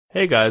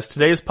Hey guys,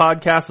 today's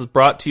podcast is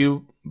brought to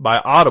you by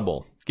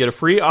Audible. Get a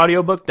free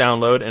audiobook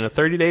download and a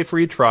 30-day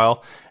free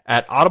trial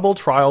at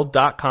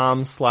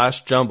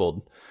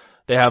audibletrial.com/jumbled.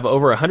 They have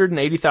over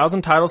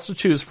 180,000 titles to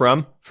choose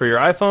from for your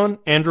iPhone,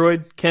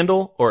 Android,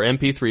 Kindle, or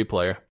MP3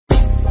 player.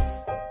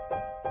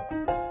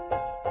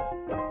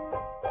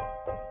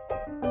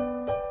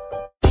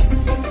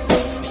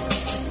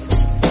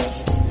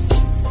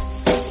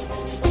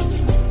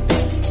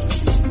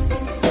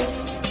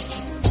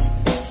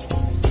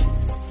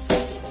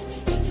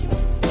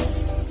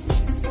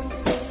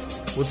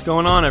 What's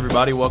going on,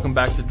 everybody? Welcome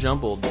back to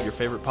Jumbled, your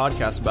favorite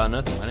podcast about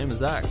nothing. My name is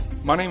Zach.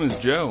 My name is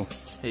Joe.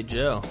 Hey,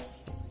 Joe.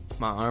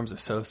 My arms are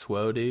so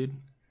swole, dude.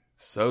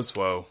 So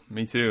swole.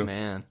 Me too.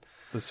 Man.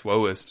 The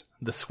swowest.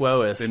 The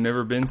swowest. They've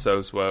never been so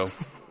swow.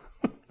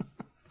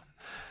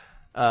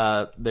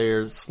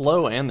 They're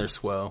slow and they're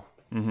swole.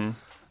 Mm-hmm.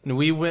 And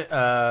we went,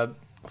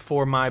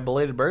 for my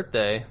belated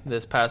birthday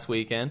this past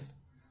weekend.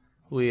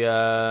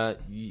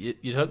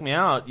 You took me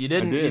out. You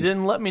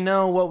didn't let me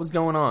know what was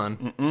going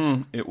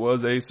on. It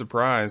was a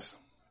surprise.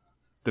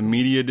 The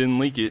media didn't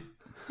leak it.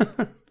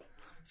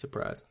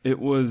 Surprise. It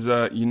was,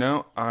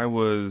 I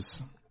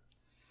was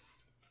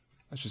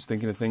just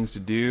thinking of things to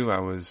do. I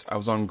was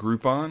on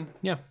Groupon.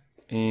 Yeah.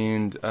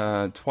 And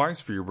twice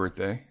for your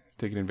birthday,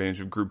 taking advantage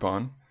of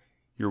Groupon,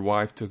 your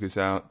wife took us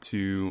out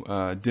to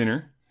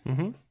dinner.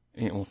 Mm-hmm.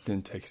 And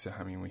didn't take us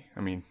out.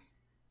 I mean,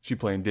 she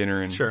playing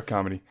dinner and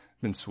comedy.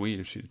 Been sweet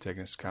if she'd have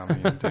taken us to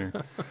comedy and dinner.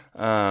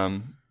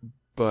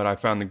 But I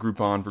found the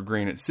Groupon for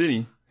Granite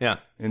City. Yeah.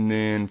 And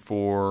then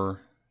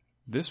for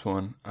this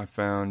one, I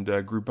found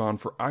Groupon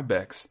for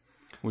Ibex,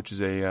 which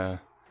is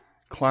a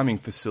climbing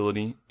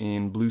facility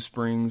in Blue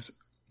Springs,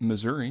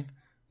 Missouri.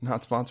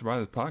 Not sponsored by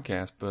this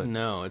podcast, but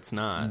no, it's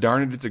not.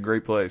 Darn it, it's a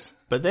great place.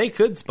 But they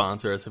could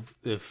sponsor us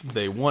if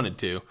they wanted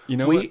to. You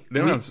know what?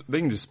 They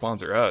can just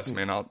sponsor us,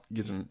 man. I'll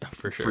get some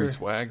free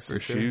swag, some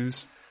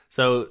shoes.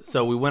 So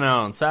we went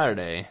out on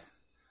Saturday.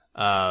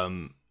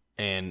 And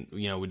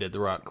we did the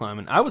rock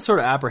climbing. I was sort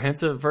of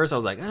apprehensive at first. I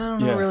was like, I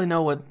don't really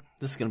know what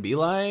this is going to be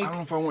like. I don't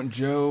know if I want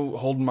Joe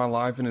holding my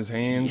life in his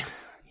hands.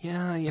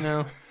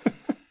 Yeah,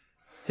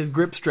 his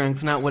grip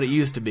strength's not what it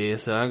used to be,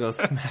 so I go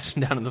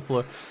smashing down on the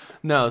floor.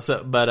 No,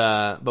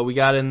 but we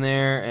got in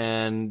there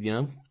and,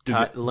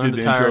 learned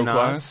to tie our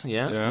knots.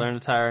 Yeah,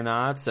 learned to tie our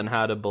knots and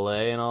how to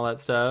belay and all that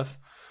stuff.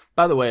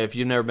 By the way, if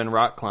you've never been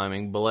rock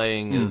climbing,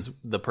 belaying is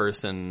the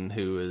person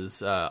who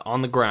is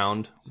on the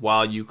ground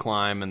while you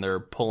climb and they're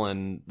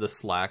pulling the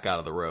slack out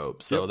of the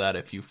rope so that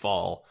if you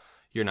fall,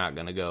 you're not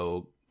going to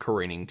go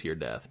careening to your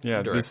death.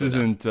 Yeah, this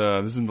isn't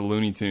the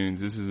Looney Tunes.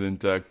 This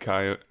isn't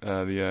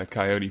the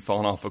coyote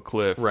falling off a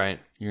cliff. Right.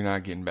 You're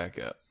not getting back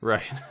up.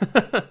 Right.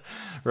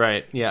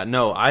 Right. Yeah,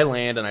 no, I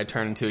land and I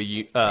turn into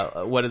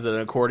what is it, an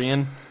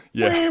accordion?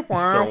 Yeah,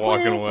 start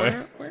walking away.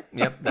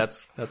 Yep, that's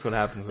what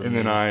happens with me.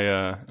 And then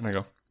I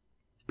go...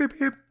 beep,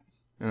 beep.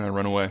 And I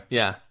run away.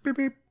 Yeah. Beep,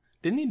 beep.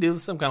 Didn't he do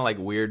some kind of like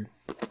weird,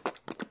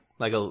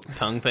 like a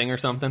tongue thing or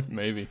something?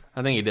 Maybe.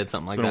 I think he did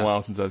something like that. It's been a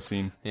while since I've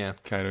seen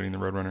Coyote and the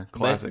Roadrunner.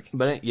 Classic.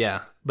 But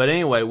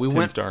anyway, we 10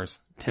 went... 10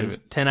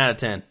 stars. 10 out of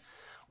 10.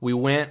 We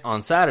went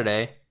on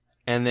Saturday,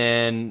 and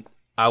then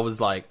I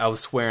was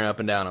swearing up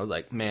and down. I was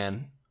like,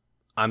 man,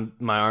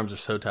 my arms are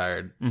so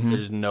tired. Mm-hmm.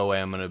 There's no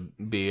way I'm going to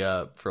be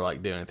up for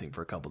like doing anything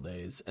for a couple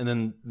days. And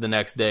then the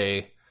next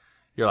day...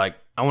 You're like,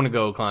 I want to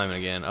go climbing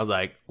again. I was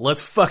like,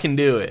 let's fucking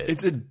do it.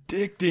 It's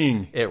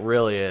addicting. It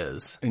really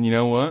is. And you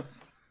know what?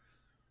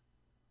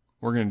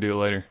 We're going to do it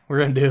later.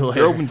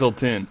 They're open until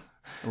 10.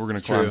 We're going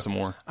to climb some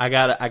more. I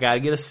gotta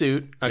get a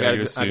suit. I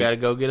gotta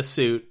go get a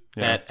suit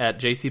at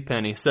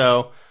JCPenney.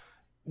 So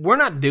we're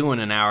not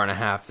doing an hour and a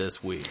half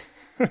this week.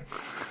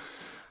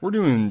 We're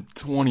doing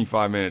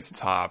 25 minutes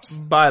tops.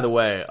 By the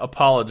way,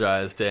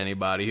 apologize to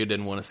anybody who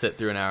didn't want to sit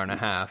through an hour and a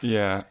half.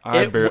 Yeah,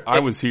 I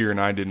was here and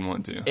I didn't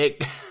want to.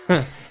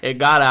 It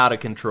got out of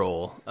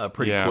control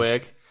pretty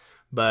quick,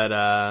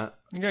 but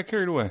you got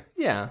carried away.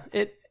 Yeah,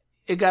 it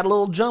got a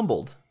little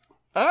jumbled,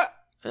 a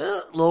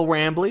little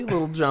rambly, a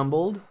little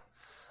jumbled,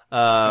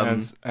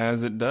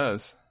 as it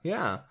does.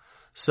 Yeah.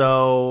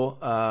 So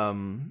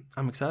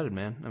I'm excited,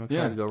 man. I'm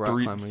excited to go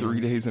rock climbing.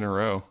 3 days in a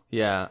row.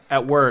 Yeah,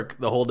 at work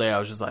the whole day I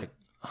was just like,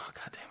 oh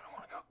god damn it, I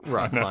want to go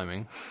rock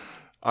climbing.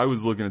 I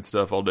was looking at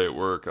stuff all day at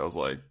work. I was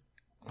like,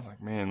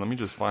 man, let me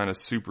just find a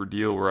super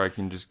deal where I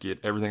can just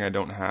get everything I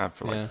don't have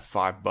for like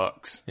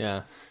 $5.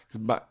 Yeah.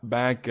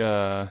 Back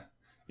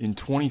in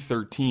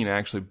 2013, I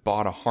actually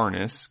bought a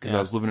harness because I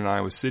was living in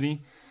Iowa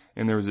City,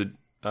 and there was a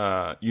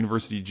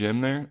university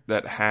gym there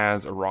that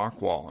has a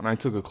rock wall, and I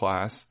took a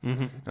class,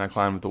 and I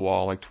climbed up the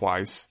wall like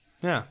twice.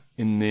 Yeah.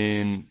 And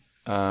then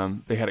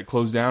they had it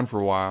closed down for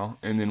a while,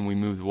 and then we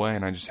moved away,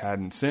 and I just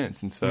hadn't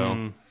since. And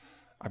so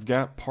I've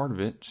got part of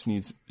it. Just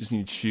needs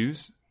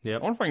shoes.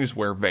 Yep. I wonder if I can just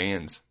wear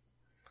Vans.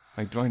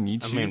 Like, do I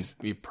need shoes? I mean,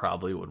 you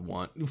probably would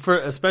want,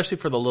 especially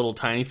for the little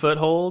tiny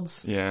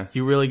footholds. Yeah.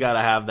 You really got to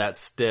have that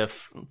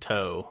stiff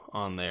toe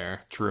on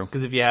there. True.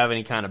 Because if you have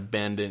any kind of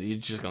bend, you're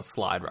just going to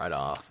slide right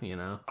off,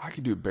 I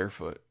could do it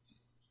barefoot.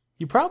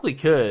 You probably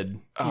could.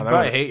 You'd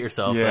probably hate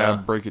yourself. Yeah, though.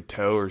 break a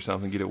toe or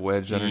something, get it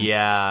wedged under.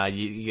 Yeah,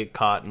 you get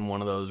caught in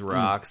one of those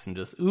rocks and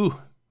just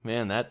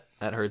man, that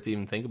hurts to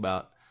even think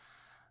about.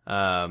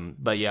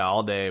 But yeah,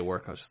 all day at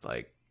work I was just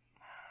like,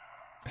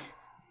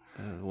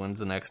 when's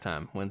the next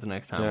time?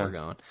 We're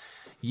going?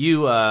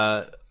 You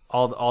all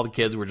the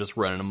kids were just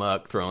running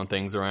amok, throwing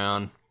things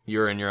around.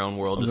 You're in your own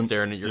world, just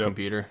staring at your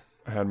computer.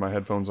 I had my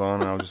headphones on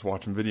and I was just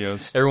watching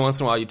videos. Every once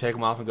in a while, you take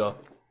them off and go,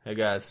 "Hey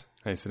guys,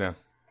 hey, sit down.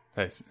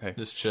 Hey,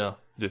 just chill."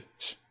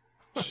 Shh.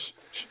 Shh.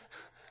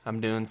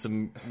 I'm doing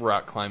some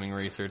rock climbing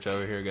research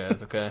over here,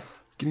 guys. Okay,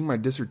 getting my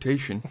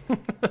dissertation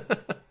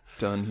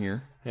done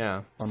here.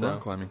 Yeah, on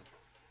rock climbing.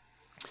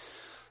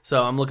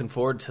 So I'm looking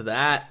forward to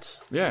that.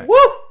 Yeah, woo!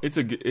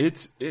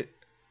 It's.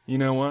 You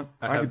know what?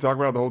 I could talk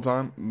about it the whole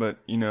time, but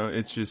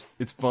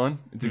it's fun.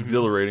 It's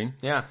exhilarating.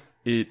 Yeah.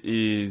 It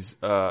is.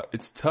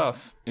 It's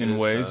tough in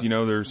ways.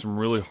 Tough. There's some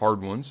really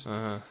hard ones.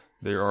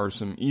 There are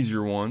some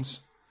easier ones.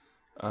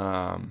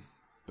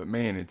 But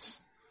man, it's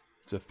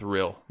a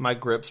thrill. My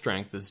grip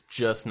strength is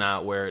just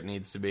not where it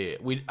needs to be.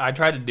 I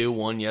tried to do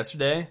one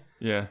yesterday.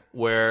 Yeah.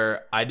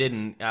 Where I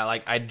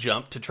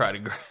jumped to try to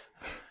grab.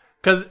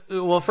 Because,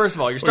 first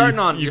of all, you're starting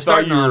on... You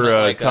thought you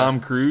were Tom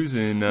Cruise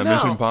in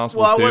Mission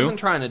Impossible 2? Well, I wasn't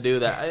trying to do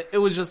that. It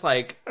was just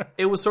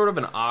it was sort of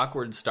an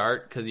awkward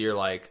start because you're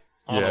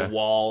on a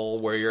wall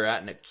where you're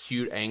at an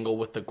acute angle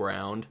with the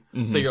ground.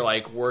 Mm-hmm. So you're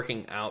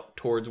working out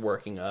towards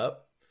working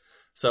up.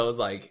 So it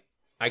was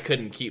I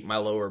couldn't keep my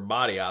lower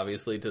body,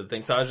 obviously, to the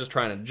thing. So I was just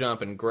trying to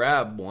jump and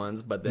grab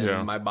ones, but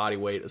then my body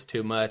weight is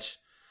too much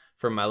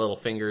for my little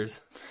fingers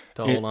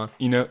to hold on.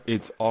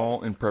 It's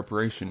all in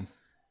preparation.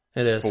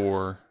 It is.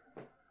 For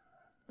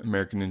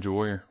American Ninja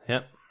Warrior.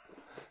 Yep.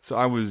 So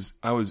I was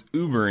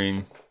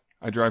Ubering.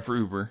 I drive for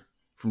Uber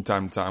from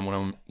time to time when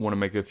I want to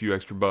make a few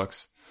extra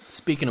bucks.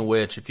 Speaking of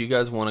which, if you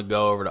guys want to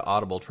go over to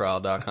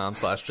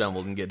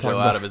audibletrial.com/jumbled and get Joe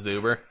out of his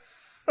Uber,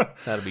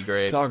 that'd be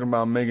great. Talking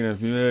about making a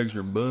few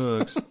extra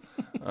bucks.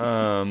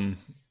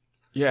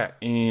 Yeah,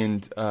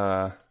 and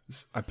I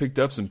picked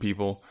up some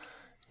people,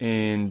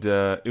 and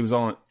it was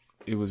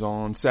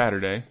on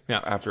Saturday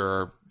after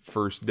our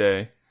first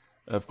day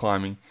of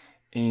climbing.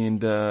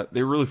 And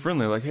they were really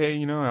friendly. Like, hey,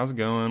 how's it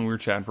going? We were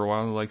chatting for a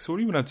while. They're like, so what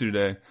have you been up to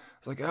today? I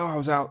was like, I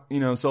was out,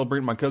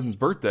 celebrating my cousin's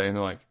birthday. And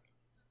they're like,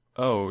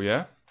 oh,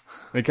 yeah?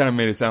 They kind of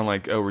made it sound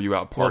like, oh, were you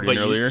out partying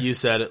earlier? You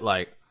said it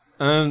I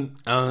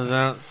was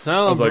out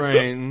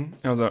celebrating.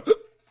 I was out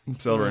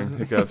celebrating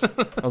hiccups.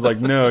 I was like,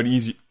 no,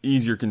 to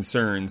ease your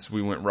concerns,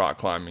 we went rock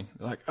climbing.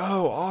 They're like,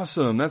 oh,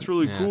 awesome. That's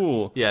really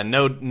cool. Yeah,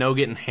 no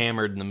getting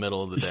hammered in the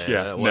middle of the day.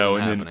 Yeah, that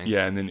wasn't happening.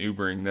 And then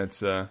Ubering,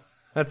 that's not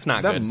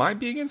good. That might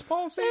be against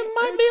policy. It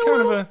might be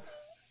kind of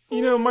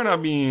it might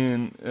not be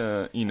in,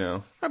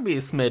 might be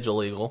a smidge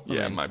illegal.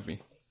 Yeah, it might be.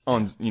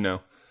 On,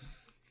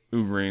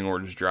 Ubering or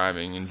just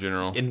driving in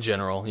general. In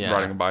general, yeah.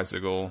 Riding a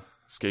bicycle,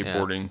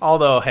 skateboarding. Yeah.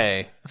 Although,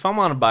 hey, if I'm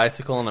on a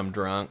bicycle and I'm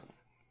drunk.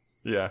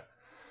 Yeah.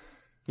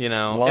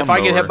 If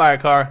I get hit by a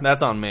car,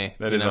 that's on me.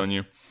 That is on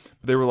you.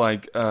 But they were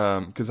like,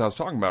 because I was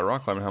talking about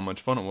rock climbing, how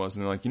much fun it was.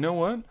 And they're like, you know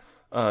what?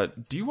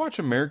 Do you watch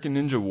American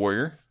Ninja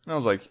Warrior? And I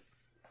was like,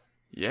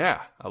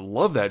 yeah, I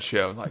love that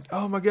show. Like,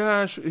 oh my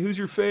gosh, who's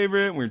your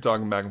favorite? And we were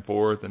talking back and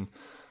forth, and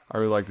I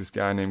really like this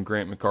guy named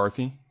Grant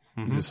McCarthy.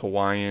 Mm-hmm. He's this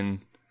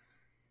Hawaiian.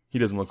 He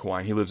doesn't look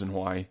Hawaiian. He lives in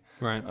Hawaii.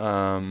 Right.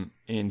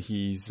 And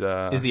he's...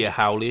 is he a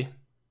haole?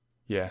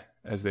 Yeah,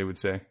 as they would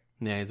say.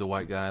 Yeah, he's a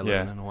white guy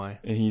living in Hawaii.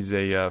 And he's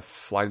a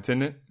flight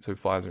attendant, so he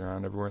flies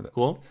around everywhere.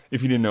 Cool.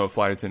 If you didn't know what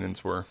flight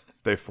attendants were,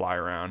 they fly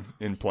around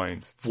in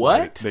planes.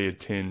 What? They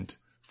attend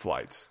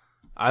flights.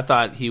 I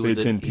thought he was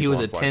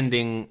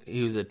attending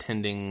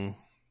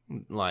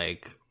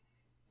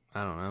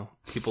I don't know,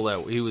 people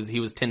that he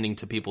was tending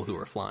to people who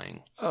were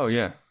flying. Oh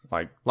yeah,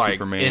 like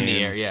Superman in the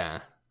air, yeah.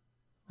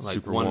 Like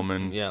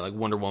Superwoman, like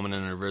Wonder Woman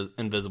in an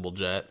invisible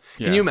jet.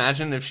 Yeah. Can you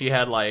imagine if she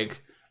had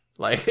like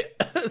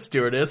a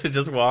stewardess who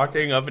just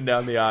walking up and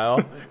down the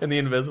aisle in the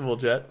invisible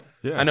jet?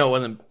 Yeah, I know it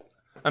wasn't.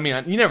 I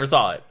mean, you never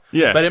saw it.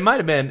 Yeah, but it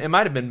might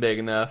have been big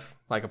enough,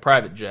 like a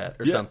private jet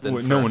or something.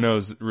 Well, no one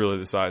knows really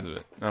the size of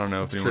it. I don't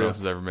know if anyone else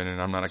has ever been in.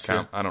 I'm not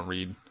I don't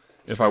read.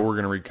 If I were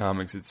going to read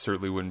comics, it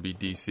certainly wouldn't be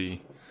DC.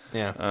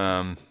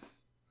 Yeah.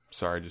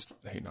 Sorry, just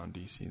hating on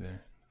DC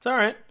there. It's all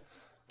right.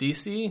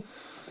 DC,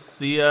 it's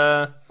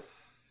the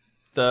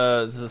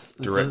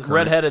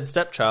redheaded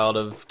stepchild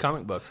of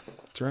comic books.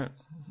 That's right.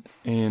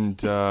 And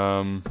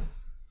so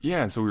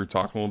we were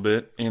talking a little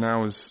bit, and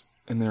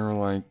they were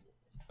like,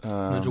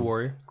 Ninja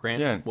Warrior,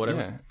 Grant,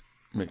 whatever.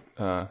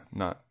 Yeah,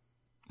 not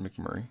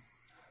McMurray,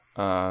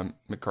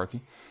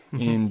 McCarthy,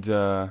 and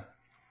I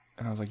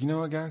was like, you know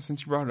what, guys,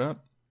 since you brought it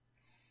up,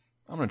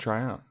 I'm gonna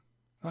try out.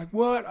 Like,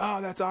 what?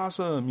 Oh, that's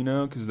awesome,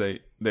 because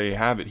they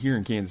have it here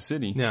in Kansas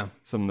City. Yeah.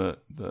 Some of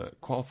the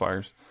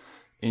qualifiers.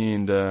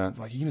 And,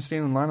 like, you going to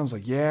stand in line? I was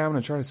like, yeah, I'm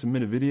going to try to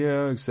submit a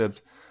video,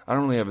 except I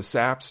don't really have a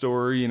sap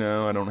story,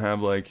 I don't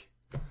have,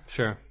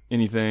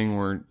 anything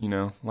where,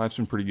 life's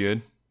been pretty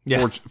good.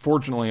 Yeah.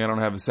 Fortunately, I don't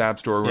have a sap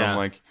story where I'm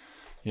like,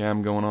 yeah,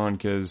 I'm going on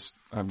because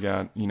I've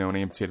got, an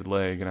amputated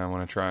leg and I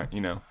want to try,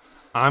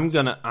 I'm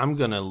gonna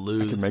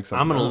lose.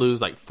 I'm gonna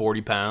lose like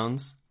 40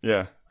 pounds.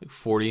 Yeah. Like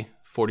 40,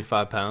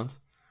 45 pounds.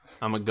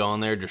 I'm gonna go in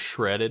there just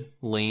shredded,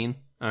 lean.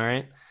 All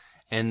right.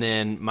 And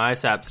then my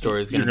sap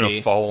story is gonna be. You're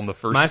gonna fall on the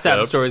first My step.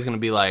 sap story is gonna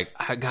be like,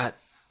 I got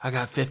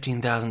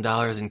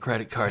 $15,000 in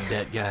credit card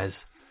debt,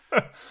 guys.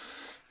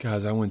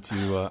 Guys, I went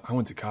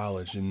to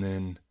college, and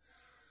then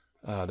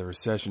the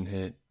recession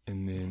hit,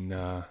 and then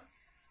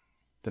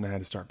I had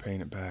to start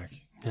paying it back.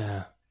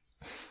 Yeah.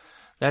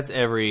 That's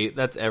every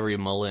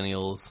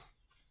millennial's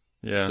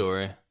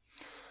story.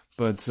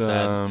 But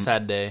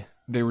sad day.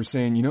 They were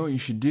saying, you know what you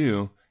should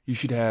do? You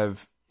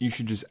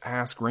should just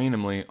ask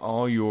randomly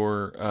all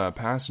your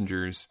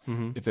passengers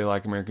if they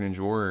like American Ninja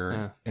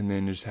Warrior, and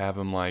then just have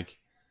them like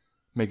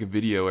make a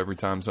video every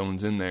time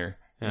someone's in there,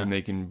 and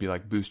they can be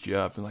like boost you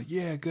up and like,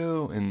 yeah,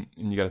 go, and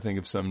you got to think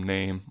of some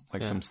name,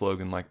 like some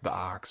slogan, like the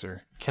Ox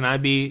or. Can I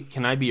be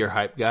your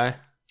hype guy?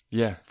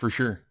 Yeah, for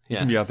sure. You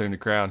can be out there in the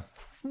crowd.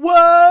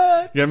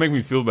 What? You gotta make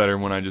me feel better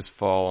when I just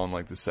fall on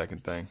like the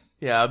second thing.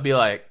 Yeah, I'd be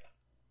like,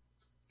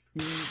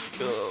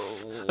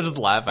 I'll just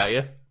laugh at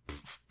you.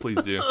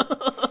 Please do.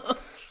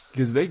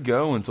 Because they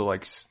go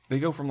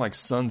from like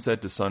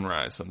sunset to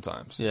sunrise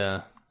sometimes.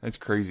 Yeah. That's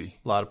crazy.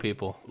 A lot of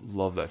people.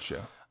 Love that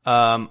show.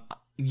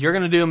 You're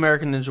going to do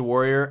American Ninja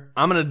Warrior.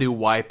 I'm going to do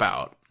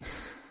Wipeout.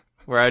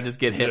 Where I just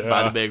get hit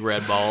by the big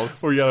red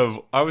balls.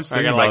 I was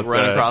thinking I about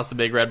run across the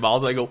big red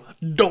balls and I go,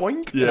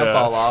 doink, and I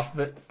fall off of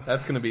it.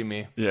 That's going to be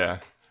me. Yeah.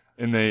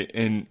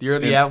 You're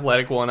the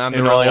athletic one. I'm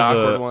the really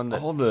awkward one.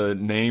 All the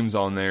names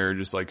on there are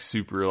just like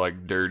super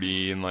like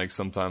dirty and like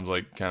sometimes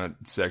like kind of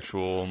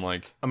sexual and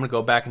like. I'm gonna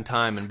go back in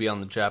time and be on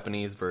the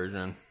Japanese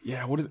version.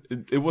 Yeah,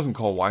 it wasn't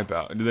called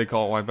Wipeout. Did they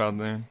call it Wipeout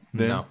then?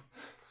 No,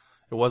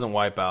 it wasn't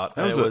Wipeout.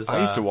 I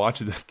used to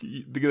watch it.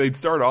 They'd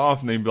start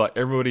off and they'd be like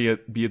everybody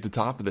be at the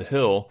top of the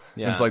hill.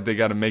 Yeah. And it's like they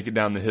got to make it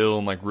down the hill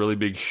in like really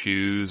big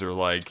shoes or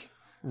like.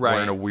 Right.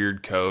 Wearing a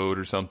weird coat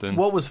or something.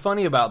 What was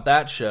funny about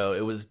that show,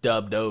 it was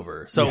dubbed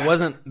over. So it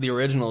wasn't the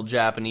original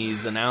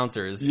Japanese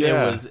announcers.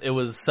 Yeah. It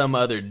was some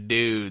other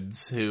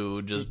dudes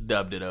who just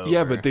dubbed it over.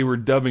 Yeah, but they were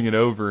dubbing it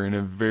over in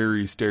a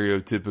very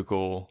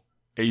stereotypical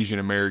Asian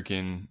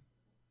American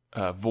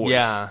voice.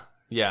 Yeah.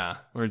 Yeah.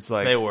 Where it's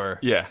like they were.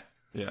 Yeah.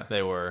 Yeah.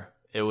 They were.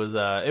 It was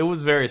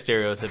very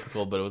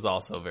stereotypical, but it was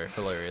also very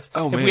hilarious.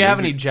 Oh, if man, we have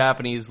any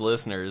Japanese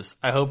listeners,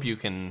 I hope you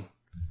can.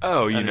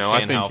 Oh,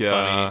 I think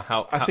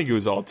I think it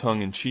was all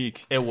tongue in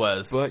cheek. It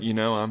was, but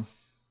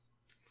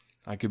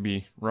I could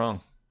be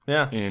wrong.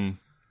 Yeah, and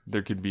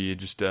there could be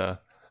just a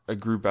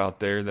group out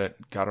there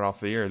that got it off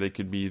the air. They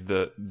could be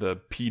the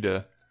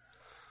PETA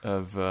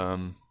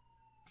of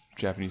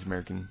Japanese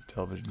American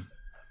television.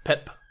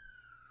 PEP.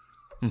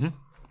 Mm-hmm.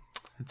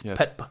 It's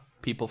PEP,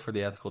 People for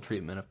the Ethical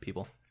Treatment of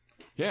People.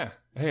 Yeah.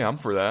 Hey, I'm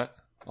for that.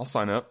 I'll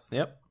sign up.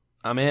 Yep,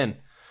 I'm in.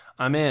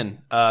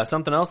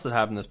 Something else that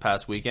happened this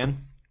past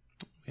weekend.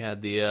 We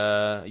had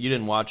you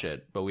didn't watch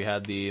it, but we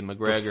had the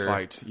McGregor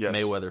fight, yes.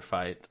 Mayweather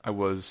fight. I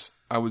was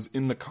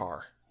in the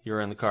car. You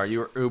were in the car. You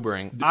were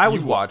Ubering. I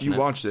was watching it. You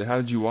watched it. How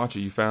did you watch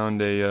it? You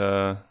found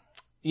a...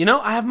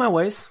 I have my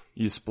ways.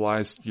 You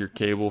spliced your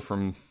cable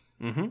from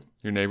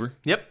your neighbor?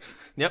 Yep.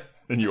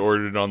 And you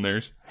ordered it on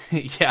theirs?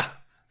 Yeah.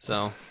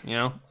 So,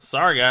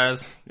 sorry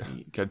guys.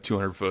 Got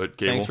 200-foot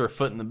cable. Thanks for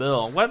footing the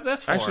bill. What's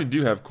this for? I actually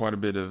do have quite a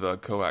bit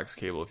of coax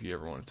cable if you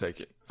ever want to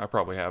take it. I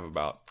probably have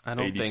about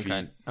 80 feet.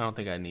 I don't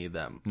think I need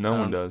that. No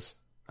one does.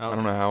 I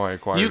don't know how I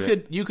acquired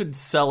it. You could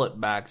sell it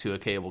back to a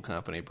cable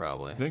company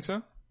probably. You think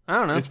so? I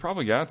don't know. It's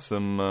probably got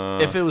some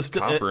if it was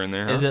copper in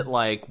there. Is it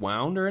like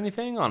wound or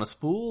anything on a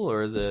spool,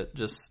 or is it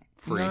just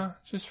free? No,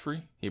 just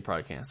free. You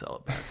probably can't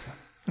sell it back.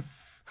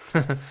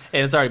 And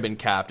it's already been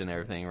capped and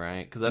everything,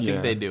 right? Because I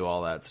think they do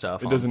all that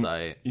stuff on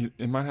site.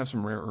 It might have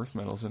some rare earth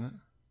metals in it.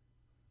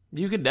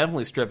 You could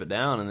definitely strip it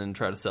down and then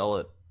try to sell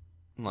it.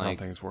 I don't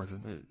think it's worth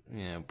it.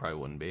 It probably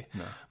wouldn't be.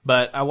 No.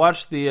 But I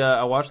watched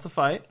the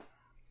fight.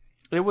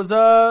 It was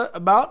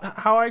about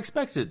how I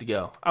expected it to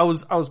go. I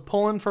was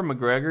pulling for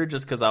McGregor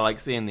just because I like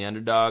seeing the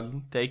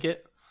underdog take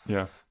it.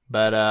 Yeah.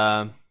 But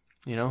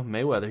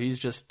Mayweather, he's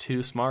just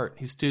too smart.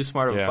 He's too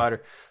smart of a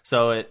fighter.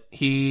 So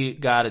he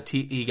got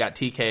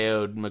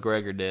TKO'd.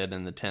 McGregor did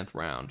in the 10th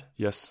round.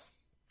 Yes.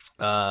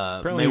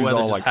 Apparently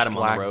Mayweather just had him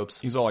on the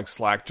ropes. He was all like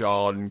slack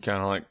jawed and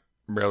kind of like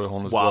barely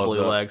holding his wobbly gloves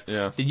up. legs.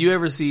 Yeah. Did you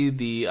ever see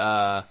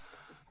the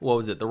what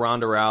was it? The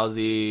Ronda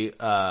Rousey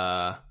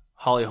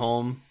Holly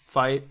Holm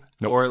fight,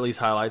 nope. Or at least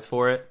highlights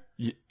for it.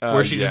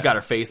 Where she just got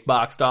her face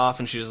boxed off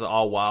and she's just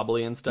all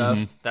wobbly and stuff.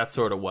 Mm-hmm. That's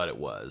sort of what it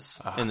was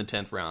in the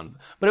 10th round.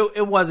 But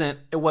it wasn't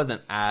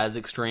as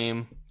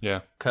extreme. Yeah.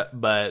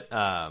 But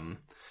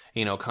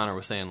Conor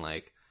was saying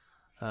like,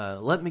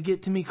 let me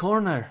get to me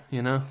corner,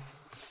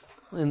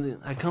 and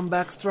I come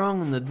back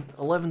strong in the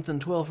 11th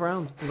and 12th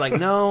rounds. I was like,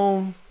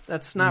 no,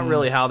 that's not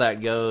really how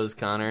that goes,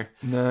 Conor.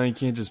 No, you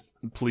can't just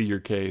plead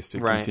your case to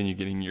continue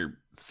getting your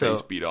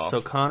face beat off.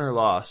 So Conor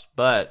lost,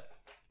 but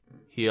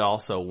he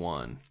also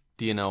won.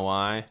 Do you know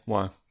why?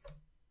 Why?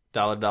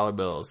 Dollar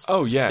bills.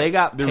 Oh, yeah. They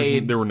got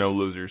paid. There were no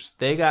losers.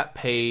 They got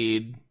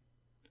paid.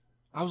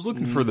 I was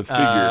looking for the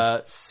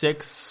figure.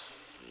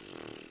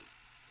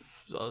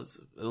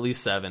 at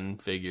least 7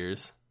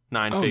 figures.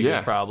 9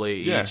 figures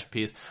probably each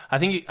piece. I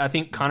think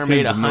Conor Tens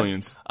made of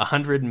millions.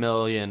 $100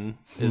 million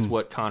is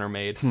what Conor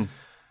made.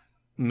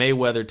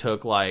 Mayweather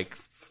took like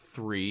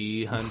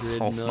 300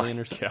 million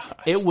or something. Gosh.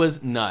 It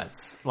was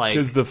nuts. Like,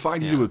 because the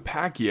fight he did with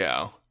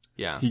Pacquiao,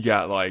 yeah, he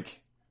got like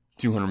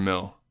 200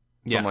 mil,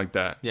 something like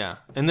that. Yeah,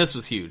 and this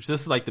was huge.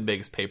 This is like the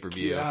biggest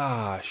pay-per-view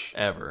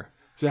ever.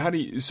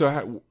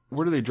 So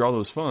where do they draw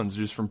those funds?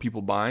 Just from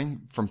people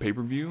buying from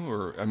pay-per-view,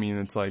 or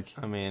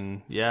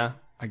yeah.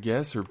 I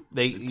guess, or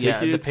tickets,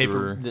 it's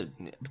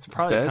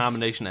probably bets? a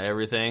combination of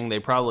everything. They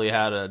probably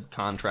had a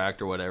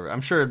contract or whatever.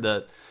 I'm sure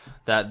that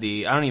I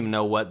don't even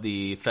know what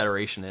the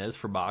federation is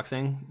for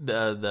boxing,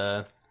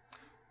 the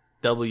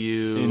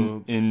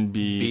WBPA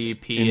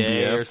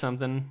or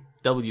something,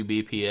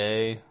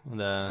 WBPA.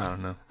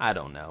 I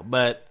don't know,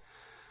 but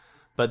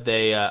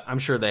they I'm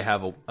sure they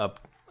have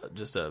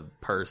just a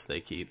purse they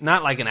keep,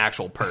 not like an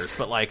actual purse,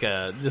 but like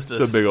a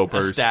big old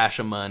purse. A stash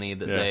of money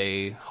that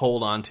they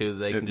hold on to that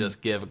they can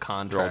just give a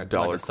contract,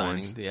 dollar like a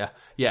signing. coins.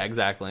 Yeah,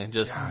 exactly.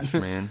 Just Gosh,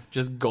 man,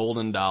 just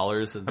golden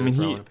dollars that they're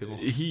throwing at people.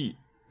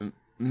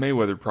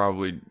 Mayweather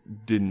probably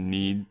didn't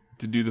need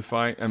to do the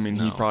fight. I mean,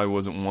 he probably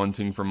wasn't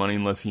wanting for money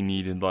unless he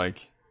needed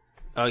like.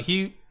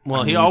 He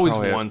always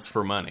wants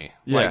for money,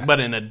 but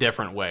in a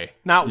different way,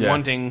 not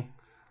wanting.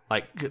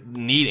 Like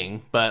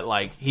needing, but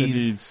like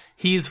he's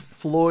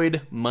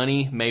Floyd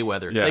Money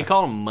Mayweather. Yeah. They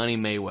call him Money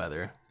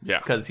Mayweather. Yeah,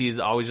 because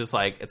he's always just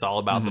like it's all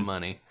about the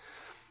money.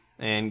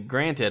 And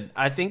granted,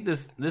 I think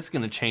this is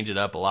going to change it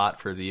up a lot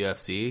for the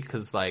UFC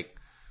because like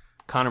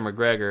Conor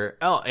McGregor.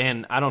 Oh,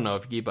 and I don't know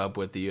if you keep up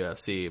with the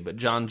UFC, but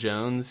John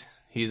Jones,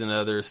 he's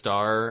another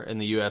star in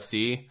the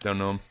UFC. Don't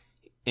know him.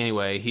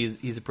 Anyway,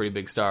 he's a pretty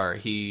big star.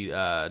 He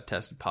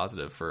tested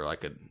positive for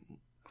like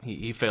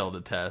He failed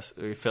a test.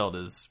 He failed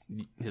his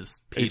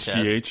HGH.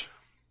 test.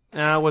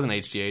 No, it wasn't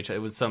HGH. It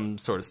was some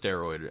sort of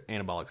steroid,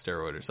 anabolic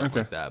steroid or something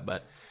like that.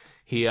 But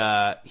he's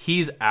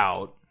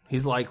out.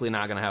 He's likely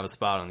not going to have a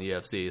spot on the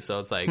UFC. So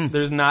it's like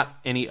there's not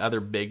any other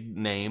big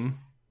name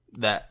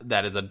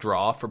that is a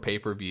draw for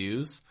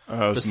pay-per-views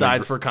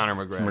besides for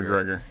Conor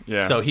McGregor.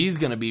 Yeah. So he's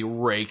going to be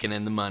raking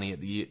in the money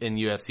in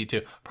UFC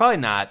too. Probably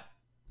not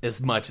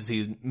as much as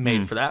he's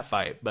made for that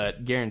fight,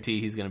 but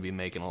guarantee he's going to be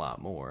making a lot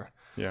more.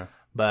 Yeah.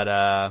 But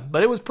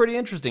it was pretty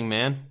interesting,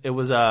 man. It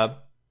was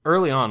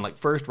early on, like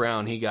first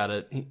round, he got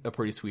a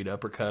pretty sweet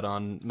uppercut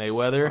on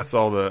Mayweather. I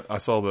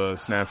saw the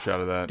snapshot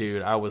of that.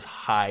 Dude, I was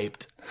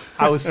hyped.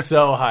 I was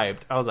so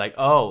hyped. I was like,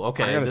 oh,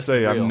 okay. I gotta this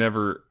say, is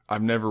real.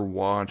 I've never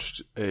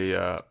watched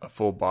a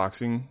full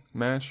boxing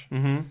match,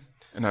 and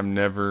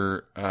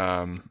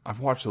I've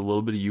watched a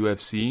little bit of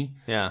UFC.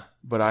 Yeah,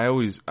 but I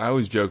always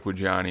joke with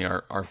Johnny,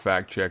 our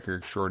fact checker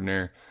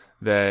extraordinaire,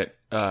 that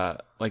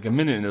like a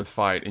minute into the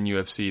fight in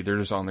UFC, they're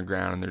just on the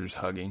ground and they're just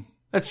hugging.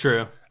 That's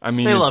true. I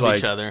mean, they it's love like,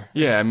 each other.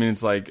 Yeah, I mean,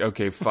 it's like,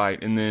 okay,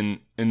 fight, and then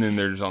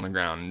they're just on the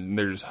ground and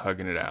they're just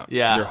hugging it out.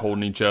 Yeah, they're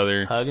holding each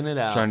other, hugging it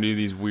out, trying to do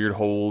these weird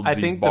holds,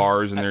 these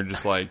bars, and they're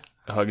just like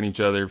hugging each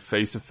other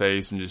face to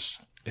face and just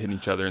hitting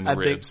each other in the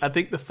ribs. I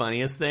think the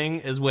funniest thing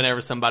is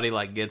whenever somebody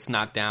like gets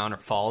knocked down or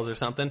falls or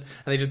something, and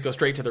they just go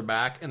straight to their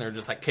back and they're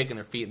just like kicking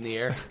their feet in the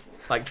air,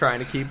 like trying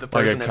to keep the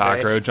person like a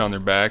cockroach on their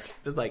back.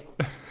 Just like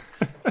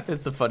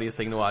it's the funniest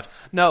thing to watch.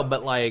 No,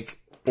 but like,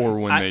 or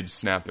when they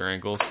snap their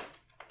ankles.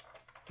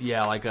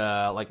 Yeah, like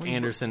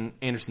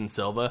Anderson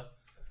Silva.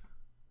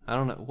 I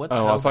don't know what.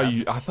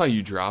 The I thought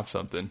you dropped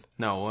something.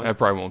 No, that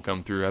probably won't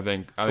come through. I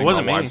think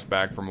my wife's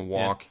back from a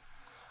walk.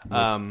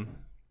 Yeah.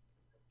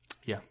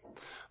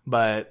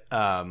 But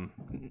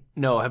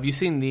no, have you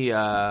seen the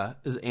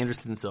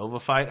Anderson Silva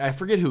fight? I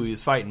forget who he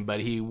was fighting,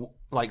 but he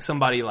like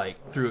somebody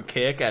like threw a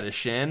kick at his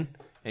shin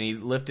and he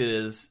lifted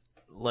his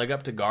leg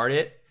up to guard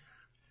it.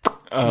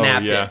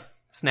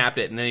 Snapped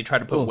it, and then he tried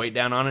to put weight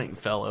down on it and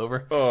fell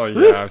over. Oh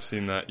yeah, I've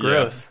seen that.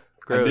 Gross.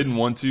 I didn't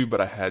want to, but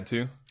I had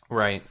to.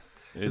 Right.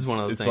 It's one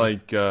of those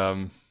things. It's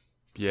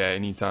like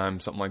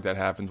anytime something like that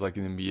happens, like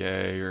in the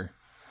NBA or.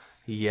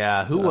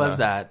 Yeah, who was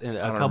that?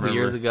 A couple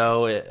years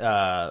ago, it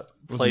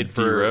played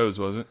for D-Rose,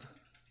 was it?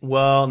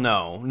 Well,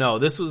 no.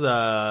 This was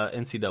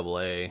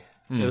NCAA.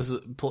 It was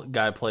a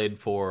guy played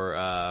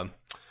for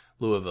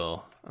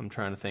Louisville. I'm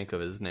trying to think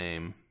of his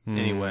name.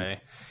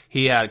 Anyway,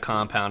 he had a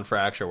compound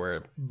fracture where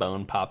a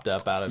bone popped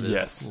up out of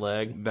his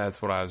leg.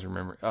 That's what I was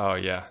remembering. Oh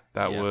yeah,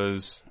 that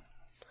was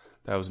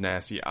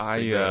nasty.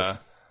 Talking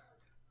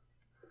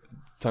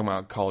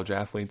about college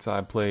athletes,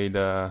 I played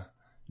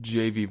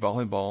JV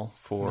volleyball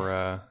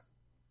for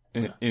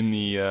in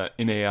the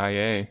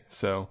NAIA.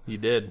 So you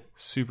did.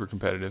 Super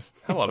competitive.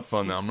 Had a lot of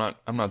fun though. I'm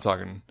not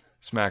talking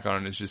smack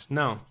on it. It's just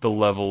the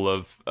level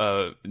of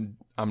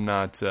I'm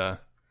not a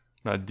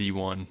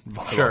D1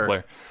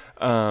 volleyball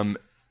player.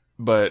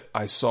 But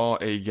I saw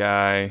a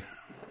guy,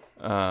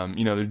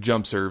 there's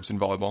jump serves in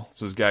volleyball.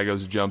 So this guy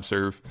goes to jump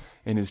serve,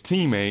 and his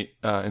teammate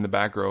in the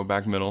back row,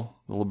 back middle,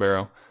 the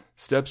libero,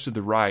 steps to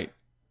the right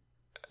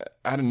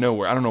out of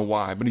nowhere. I don't know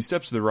why, but he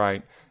steps to the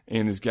right,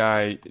 and this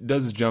guy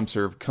does his jump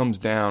serve, comes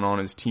down on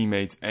his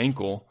teammate's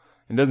ankle,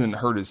 and doesn't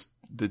hurt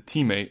the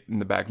teammate in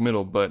the back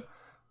middle, but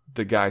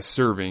the guy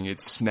serving,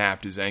 it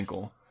snapped his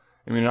ankle.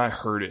 I mean, I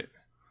heard it.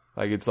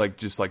 Like, it's like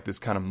just like this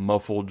kind of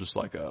muffled, just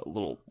like a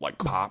little like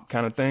pop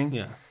kind of thing.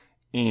 Yeah.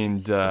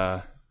 And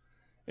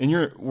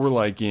we're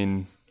like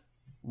in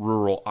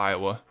rural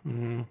Iowa.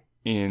 Mm-hmm.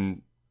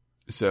 And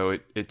so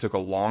it took a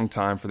long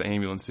time for the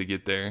ambulance to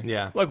get there.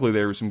 Yeah. Luckily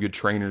there were some good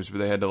trainers, but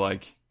they had to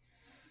like,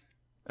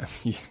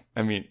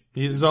 I mean,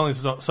 there's only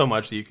so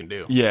much that you can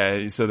do.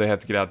 Yeah. So they have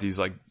to get out these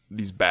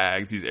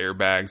bags, these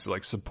airbags to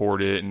like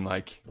support it. And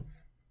like,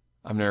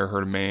 I've never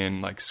heard a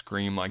man like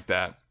scream like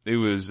that. It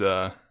was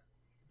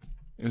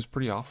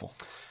pretty awful.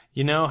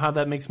 You know how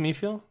that makes me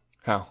feel?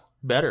 How?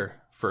 Better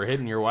for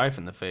hitting your wife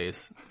in the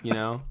face, you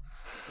know?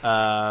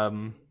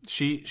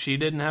 She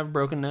didn't have a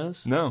broken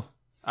nose. No.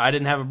 I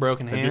didn't have a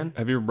broken hand.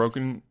 Have you ever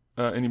broken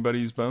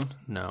anybody's bone?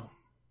 No.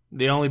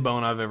 The only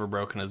bone I've ever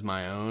broken is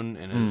my own,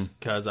 and it's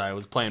because I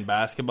was playing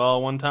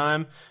basketball one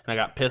time, and I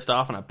got pissed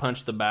off, and I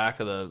punched the back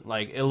of the,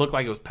 like, it looked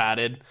like it was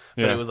padded,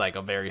 but it was like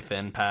a very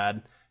thin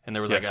pad, and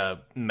there was like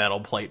a metal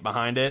plate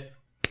behind it.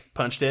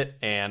 Punched it,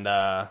 and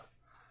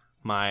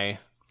my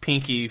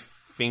pinky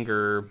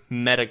finger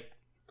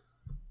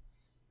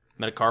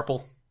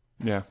metacarpal.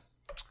 Yeah.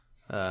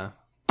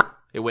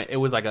 It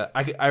was like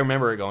I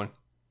remember it going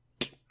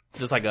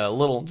just a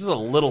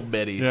little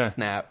bitty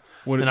snap.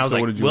 And I was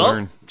what did you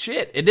learn?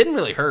 Shit, it didn't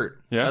really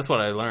hurt. Yeah. That's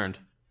what I learned.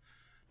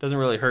 Doesn't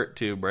really hurt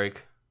to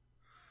break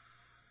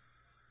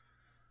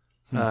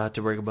a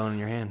bone in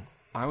your hand.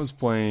 I was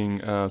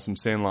playing some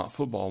sandlot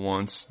football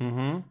once.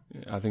 Mm-hmm.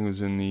 I think it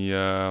was in the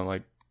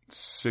like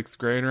 6th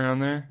grade around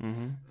there.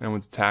 Mm-hmm. And I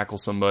went to tackle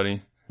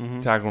somebody.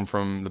 Tackle him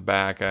from the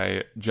back.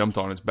 I jumped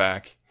on his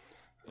back,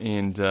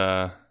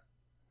 and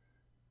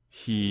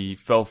he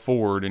fell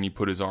forward and he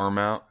put his arm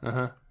out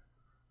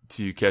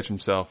to catch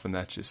himself, and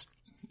that just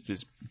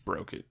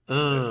broke it. I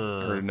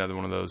heard another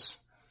one of those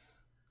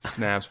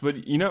snaps.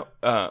 But you know,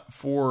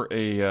 for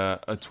a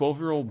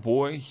 12-year-old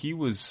boy,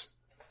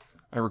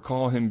 I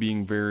recall him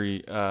being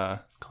very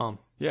calm.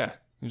 Yeah,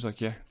 he was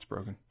like, "Yeah, it's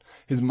broken."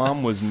 His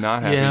mom was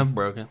not happy. Yeah,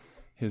 broken.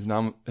 His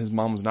mom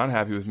was not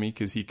happy with me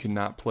because he could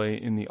not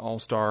play in the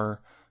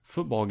All-Star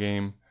football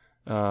game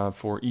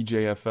for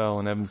EJFL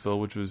in Evansville,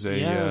 which was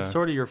it's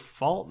sort of your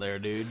fault there,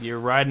 dude. You're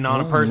riding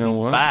on a person's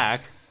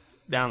back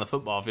down the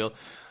football field.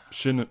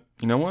 You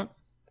know what?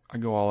 I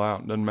go all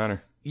out. Doesn't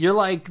matter. You're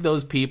like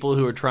those people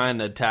who were trying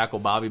to tackle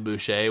Bobby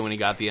Boucher when he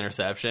got the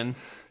interception.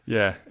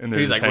 Yeah, and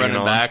he's like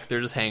running back.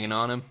 They're just hanging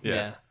on him.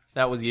 Yeah.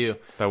 That was you.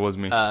 That was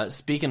me.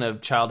 Speaking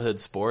of childhood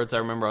sports, I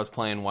remember I was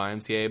playing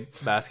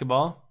YMCA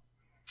basketball.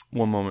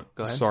 One moment.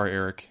 Go ahead. Sorry,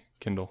 Eric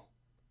Kindle,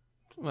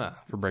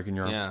 for breaking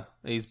your arm. Yeah,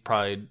 he's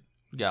probably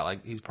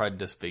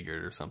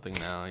disfigured or something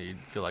now. You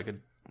feel like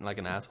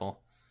an asshole.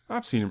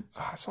 I've seen him.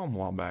 I saw him a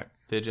while back.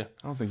 Did you?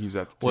 I don't think he was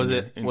at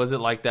the team. Was it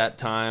like that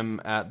time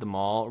at the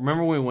mall?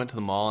 Remember when we went to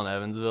the mall in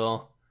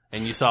Evansville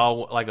and you saw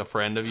like a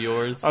friend of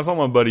yours? I saw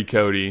my buddy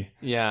Cody.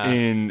 Yeah.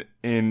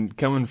 And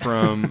coming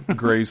from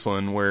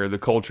Graceland, where the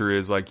culture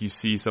is like you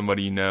see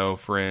somebody you know,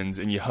 friends,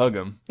 and you hug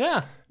them.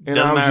 Yeah. And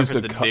doesn't I was matter just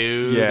if it's a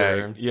dude.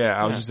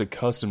 I was just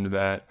accustomed to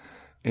that.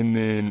 And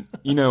then,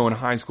 you know, in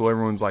high school,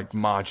 everyone's like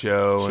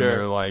macho, and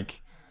they're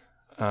like,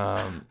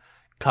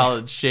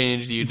 college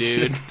changed you,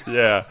 dude.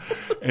 Yeah.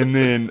 And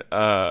then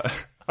I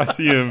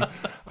see him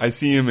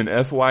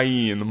in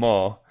FYE in the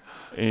mall,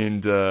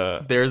 and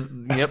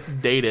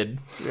dated.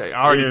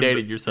 Already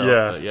dated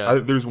yourself. Yeah.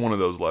 There's one of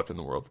those left in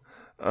the world.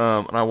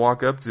 And I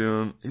walk up to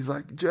him. He's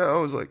like, Joe.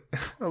 I was like,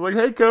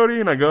 hey,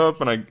 Cody. And I go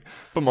up and I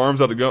put my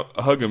arms out to go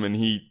hug him, and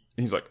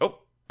he's like, oh,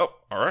 all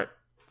right.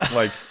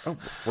 Like, oh,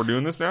 we're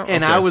doing this now?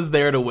 And okay. I was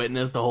there to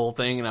witness the whole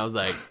thing, and I was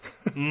like,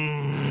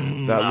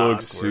 that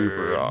looks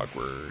super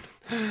awkward.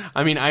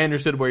 I mean, I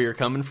understood where you're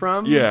coming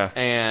from. Yeah.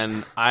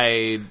 And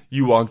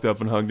You walked up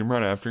and hugged him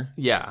right after?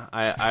 Yeah.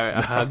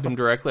 I hugged him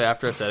directly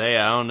after. I said, hey,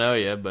 I don't know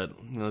you, but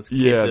let's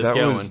keep this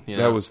going.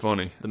 That was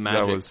funny. The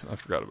magic. I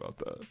forgot about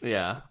that.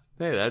 Yeah.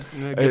 Hey,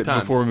 good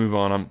times. Before we move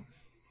on,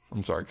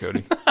 I'm sorry,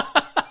 Cody.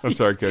 I'm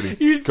sorry,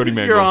 Cody. Cody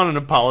Mangle. You're on an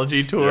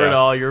apology tour to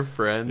all your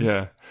friends.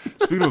 Yeah.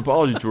 Speaking of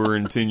apology tour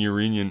and 10-year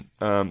reunion,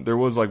 there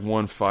was like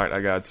one fight I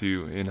got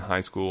to in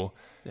high school,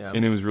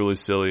 and it was really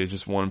silly.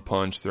 Just one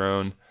punch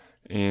thrown,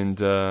 and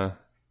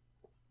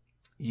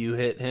you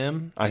hit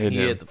him. I hit him.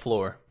 He hit the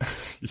floor.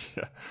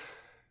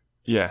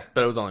 Yeah.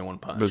 But it was only one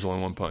punch. It was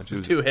only one punch. It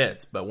was 2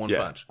 hits, but one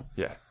punch.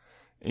 Yeah.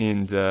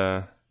 And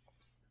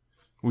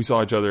we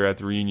saw each other at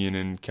the reunion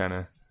and kind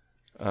of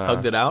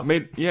hugged it out. We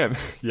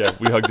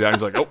hugged it out.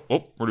 He's like,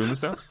 oh, we're doing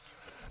this now.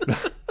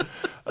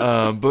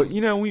 But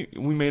you know, we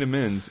made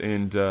amends,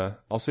 and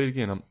I'll say it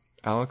again. I'm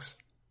Alex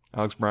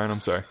Bryan.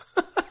 I'm sorry.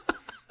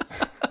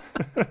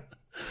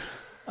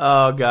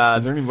 Oh God!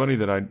 Is there anybody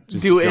that I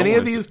just do any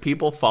of these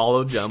people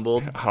follow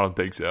Jumbled? I don't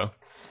think so.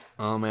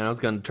 Oh man, I was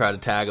going to try to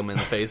tag them in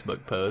the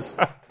Facebook post.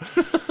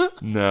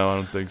 No, I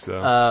don't think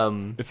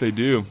so. If they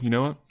do, you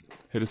know what?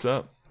 Hit us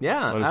up.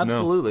 Yeah,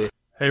 absolutely.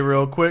 Hey,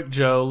 real quick,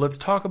 Joe, let's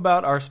talk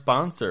about our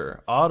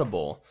sponsor,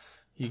 Audible.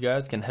 you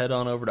guys can head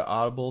on over to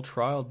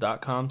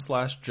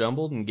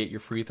audibletrial.com/jumbled and get your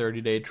free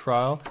 30-day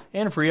trial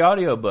and a free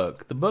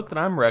audiobook. The book that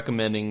I'm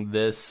recommending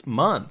this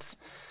month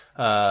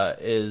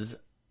is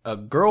A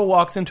Girl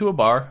Walks Into a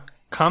Bar,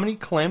 Comedy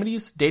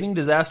Calamities, Dating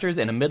Disasters,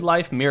 and a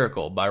Midlife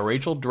Miracle by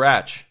Rachel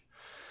Dratch.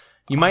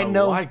 You might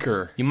like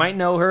her. You might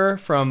know her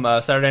from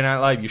Saturday Night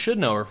Live. You should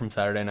know her from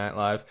Saturday Night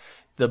Live.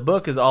 The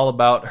book is all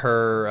about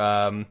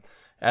her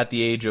at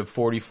the age of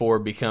 44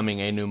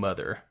 becoming a new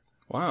mother.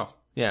 Wow.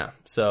 Yeah,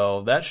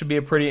 so that should be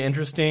a pretty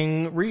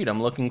interesting read.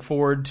 I'm looking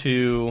forward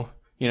to,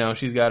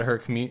 she's got her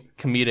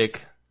comedic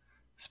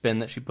spin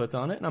that she puts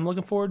on it, and I'm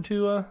looking forward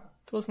to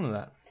listen to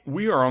that.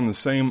 We are on the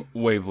same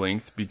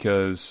wavelength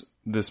because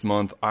this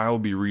month I'll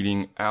be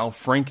reading Al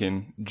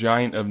Franken,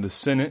 Giant of the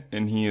Senate,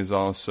 and he is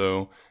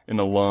also an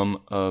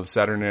alum of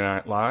Saturday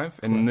Night Live.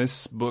 And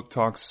this book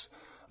talks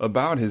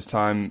about his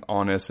time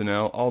on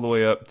SNL all the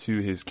way up to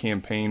his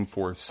campaign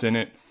for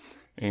Senate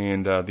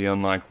and the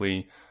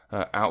unlikely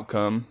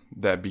outcome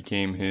that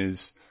became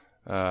his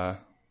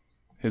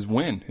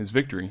win, his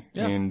victory.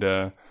 Yeah.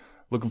 And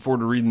looking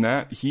forward to reading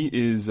that. He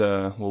is,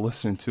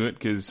 listening to it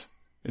because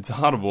it's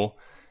Audible.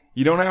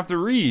 You don't have to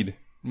read,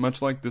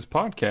 much like this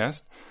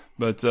podcast.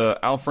 But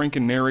Al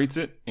Franken narrates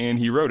it, and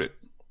he wrote it.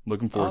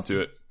 Looking forward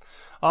to it.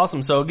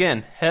 Awesome. So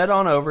again, head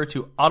on over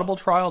to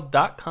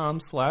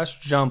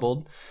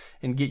audibletrial.com/jumbled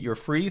and get your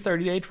free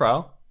 30-day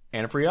trial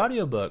and a free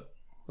audiobook.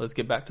 Let's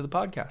get back to the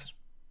podcast.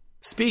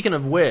 Speaking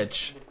of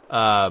which,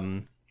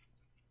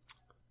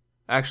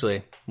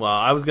 actually,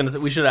 I was going to say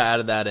we should have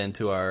added that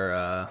into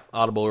our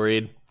Audible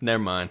read.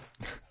 Never mind.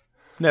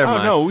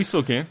 Oh, no, we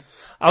still can.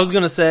 I was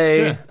going to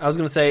say,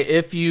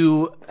 if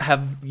you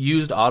have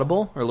used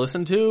Audible or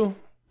listened to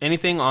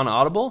anything on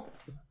Audible,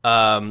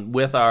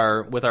 with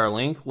our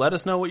link, let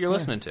us know what you're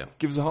listening to.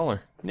 Give us a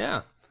holler.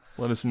 Yeah.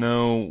 Let us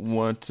know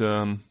what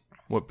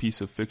piece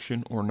of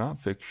fiction or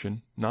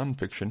nonfiction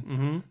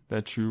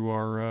that you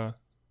are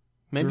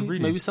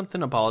reading. Maybe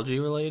something apology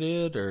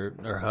related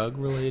or hug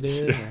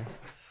related.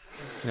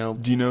 Or,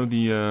 Do you know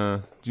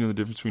the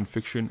difference between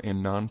fiction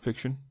and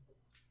nonfiction?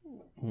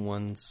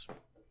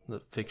 The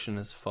fiction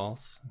is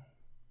false.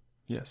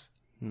 Yes.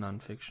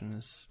 Nonfiction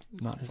is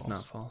not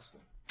false.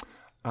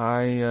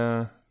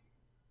 That's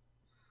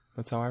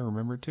how I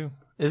remember it too.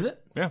 Is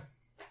it? Yeah.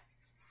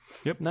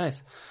 Yep.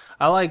 Nice.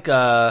 I like,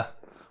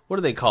 what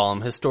do they call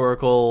them?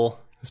 Historical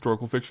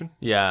fiction?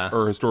 Yeah.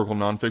 Or historical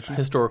nonfiction?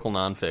 Historical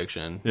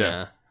nonfiction.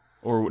 Yeah.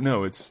 Or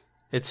no, it's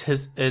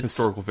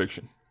historical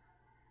fiction.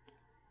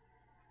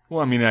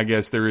 Well, I mean, I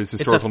guess there is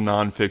historical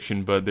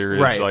nonfiction, but there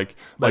is like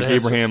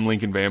Abraham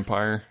Lincoln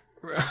Vampire.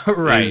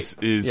 Right.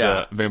 Is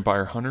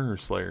Vampire Hunter or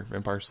Slayer?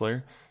 Vampire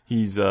Slayer.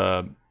 He's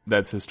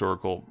that's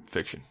historical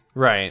fiction.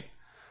 Right.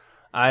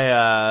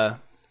 I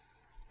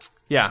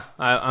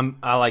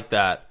like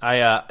that.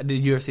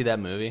 Did you ever see that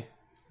movie?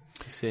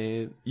 Did you see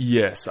it?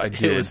 Yes, I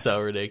did. It was so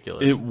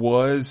ridiculous. It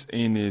was,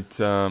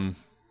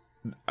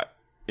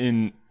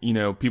 and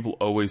people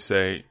always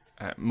say,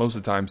 most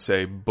of the time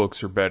say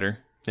books are better.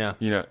 Yeah.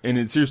 And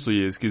it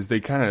seriously is, because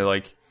they kind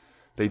of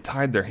they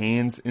tied their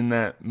hands in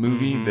that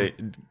movie.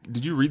 Mm-hmm.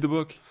 Did you read the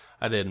book?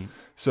 I didn't.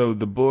 So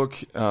the book,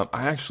 that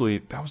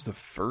was the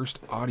first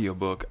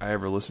audiobook I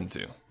ever listened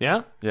to.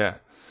 Yeah? Yeah.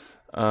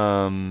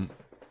 So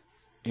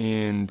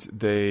in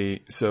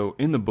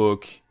the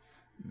book,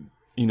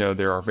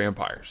 there are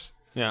vampires.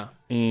 Yeah.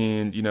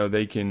 And,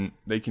 they can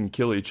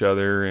kill each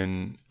other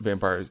and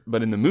vampires.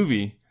 But in the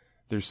movie,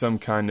 there's some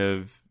kind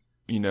of,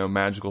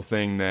 magical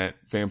thing that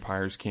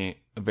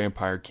a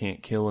vampire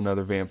can't kill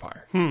another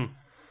vampire.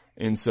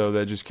 And so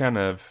that just kind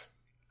of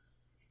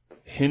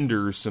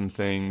hinders some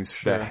things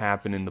that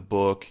happen in the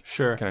book.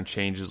 Sure. Kind of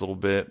changes a little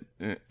bit.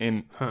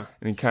 And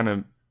kind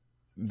of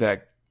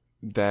that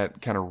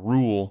kind of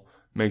rule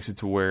makes it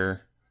to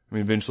where,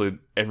 eventually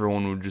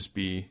everyone would just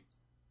be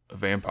a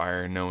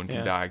vampire and no one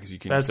can die because you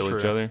can kill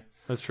each other.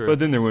 That's true. But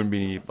then there wouldn't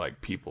be any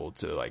people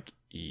to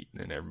eat,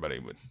 and everybody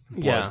would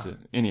to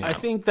anyhow. I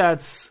think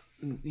that's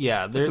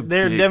that's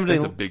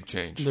a big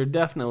change. They're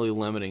definitely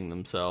limiting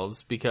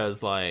themselves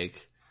because I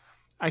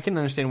can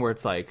understand where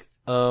it's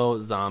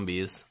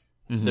zombies.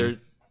 Mm-hmm.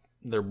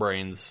 Their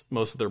brains,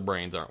 most of their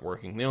brains aren't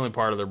working. The only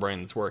part of their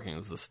brain that's working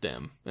is the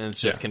stem, and it's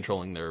just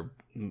controlling their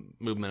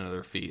movement of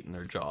their feet and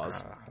their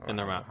jaws and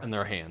their mouth and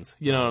their hands.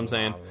 You know what I'm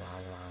saying?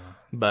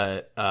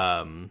 But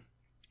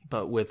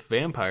with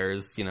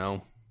vampires, Yeah.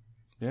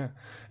 And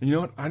you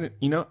know what? I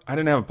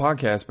didn't have a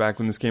podcast back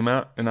when this came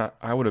out, and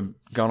I would have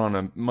gone on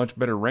a much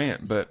better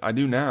rant, but I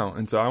do now,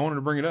 and so I wanted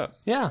to bring it up.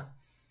 Yeah.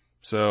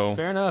 So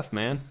fair enough,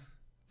 man.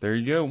 There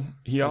you go.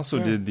 He also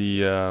did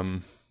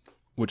the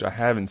which I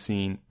haven't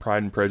seen,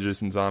 Pride and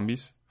Prejudice and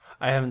Zombies.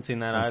 I haven't seen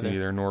that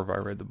either. Nor have I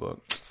read the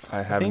book.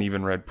 I haven't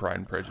even read Pride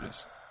and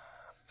Prejudice.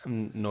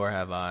 Nor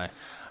have I.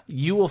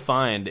 You will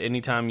find,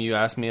 anytime you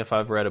ask me if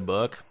I've read a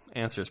book,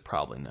 answer is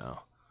probably no.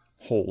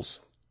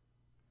 Holes.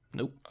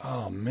 Nope.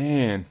 Oh,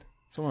 man.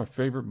 It's one of my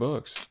favorite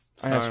books.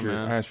 Sorry, I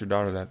asked your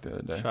daughter that the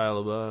other day.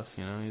 Shia LaBeouf,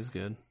 he's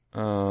good.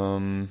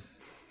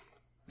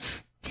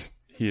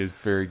 He is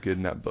very good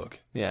in that book.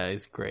 Yeah,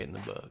 he's great in the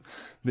book.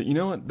 But you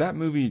know what? That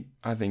movie,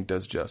 I think,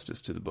 does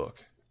justice to the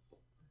book.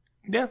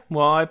 Yeah,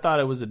 well, I thought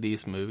it was a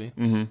decent movie.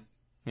 Mm-hmm.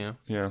 Yeah.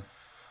 Yeah.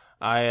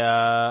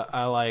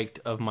 I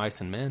liked Of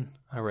Mice and Men.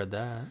 I read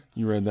that.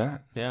 You read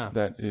that? Yeah.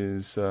 That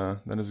is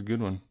a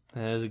good one.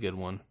 That is a good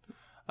one.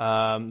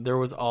 There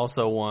was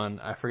also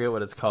one, I forget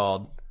what it's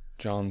called.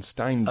 John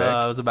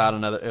Steinbeck. It was about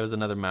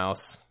another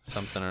mouse,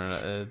 something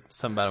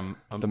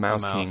about the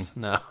Mouse King.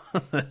 No,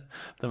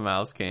 the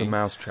Mouse King. The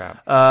Mouse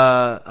Trap.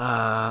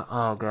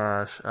 Oh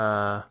gosh.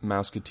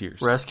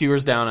 Mouseketeers.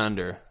 Rescuers Down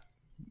Under.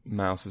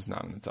 Mouse is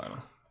not in the title.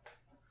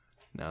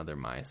 No, they're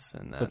mice,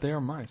 and but they are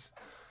mice.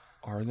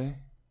 Are they?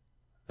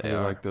 They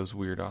are like those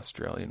weird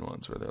Australian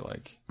ones where they're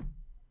like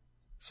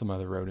some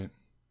other rodent.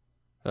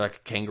 They're like a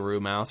kangaroo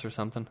mouse or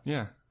something.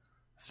 Yeah,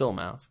 still a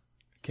mouse.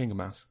 Kangaroo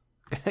mouse.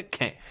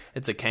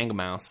 It's a kangaroo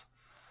mouse.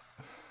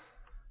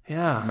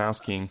 Yeah,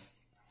 Mouse King.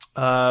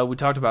 We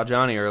talked about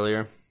Johnny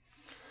earlier.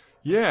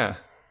 Yeah,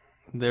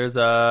 there's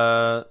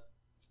You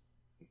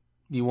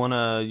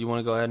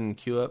wanna go ahead and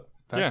queue up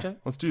fact check?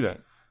 Let's do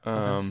that.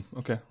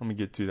 Okay, let me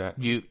get to that.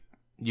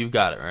 You've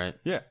got it right.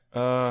 Yeah.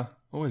 Oh,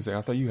 wait a second.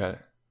 I thought you had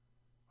it.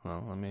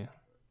 Well, let me.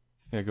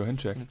 Yeah, go ahead and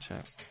check. Let me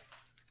check.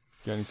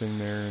 Got anything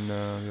there in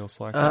the old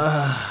Slack?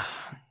 Yeah,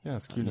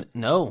 it's cute.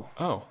 No.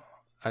 Oh.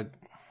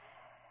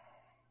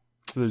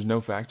 So there's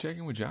no fact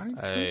checking with Johnny?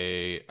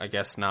 I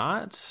guess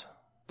not.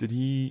 Did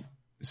he?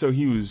 So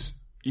he's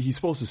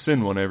supposed to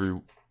send one every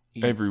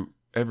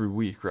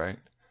week, right?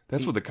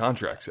 That's what the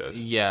contract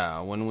says. Yeah,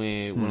 when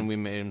we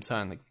made him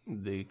sign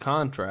the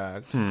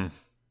contract,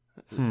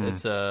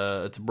 it's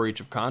a breach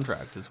of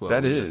contract as well.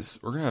 That is.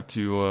 We're gonna have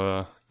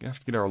to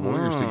get our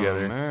lawyers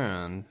together.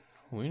 Man,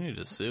 we need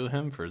to sue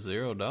him for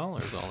 $0.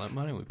 All that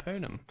money we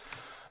paid him.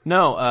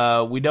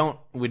 No, we don't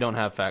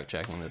have fact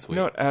checking this week. You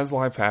know what? As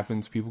life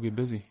happens, people get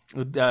busy.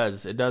 It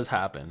does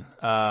happen.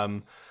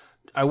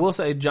 I will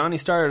say Johnny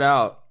started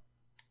out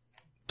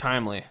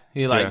timely.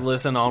 He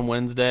listened on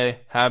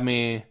Wednesday, have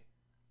me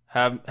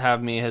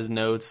his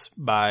notes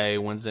by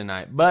Wednesday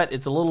night, but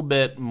it's a little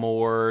bit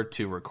more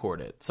to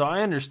record it. So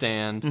I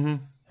understand. Mm-hmm.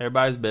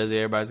 Everybody's busy.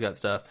 Everybody's got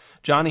stuff.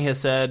 Johnny has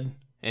said,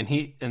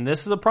 and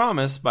this is a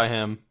promise by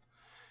him,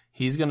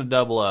 he's going to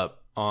double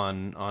up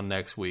on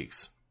next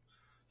week's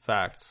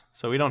facts.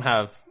 So we don't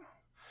have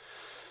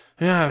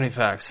any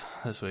facts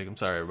this week. I'm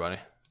sorry, everybody.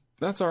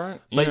 That's all right.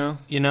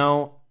 You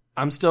know,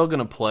 I'm still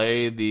gonna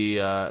play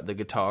the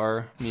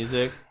guitar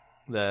music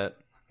that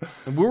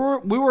we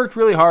worked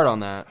really hard on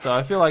that. So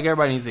I feel like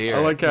everybody needs to hear.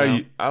 I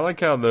like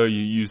how though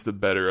you used the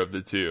better of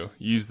the two.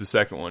 You used the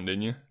second one,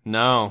 didn't you?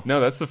 No,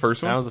 that's the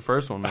first one. That was the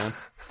first one, man.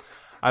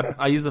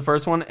 I used the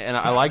first one and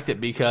I liked it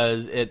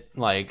because it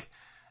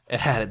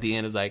had at the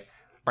end it was like.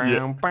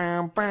 Yeah.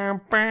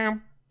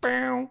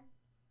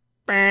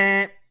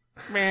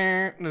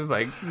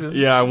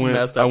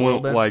 I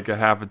went like a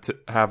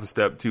half a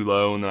step too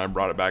low, and then I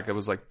brought it back. It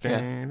was like,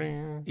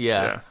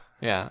 yeah.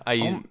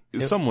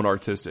 It's somewhat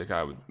artistic,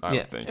 I would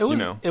think. It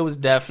was, it was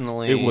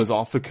definitely. It was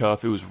off the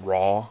cuff. It was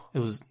raw. It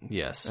was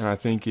yes, and I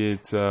think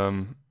it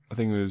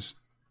was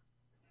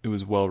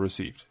well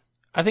received.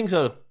 I think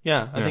so.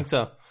 Yeah, I think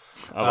so.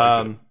 I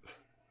liked it.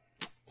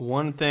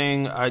 One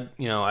thing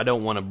I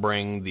don't want to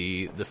bring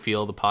the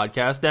feel of the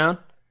podcast down,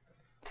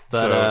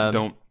 but so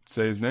don't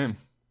say his name.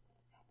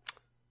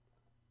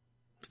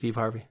 Steve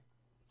Harvey.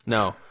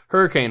 No,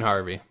 Hurricane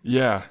Harvey.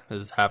 Yeah,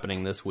 is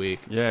happening this week.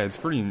 Yeah, it's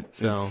pretty.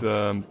 It's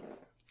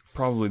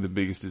probably the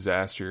biggest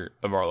disaster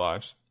of our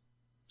lives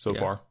so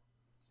far.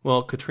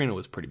 Well, Katrina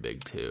was pretty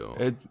big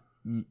too.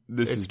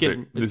 This is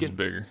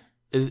bigger.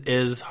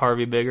 Is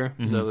Harvey bigger?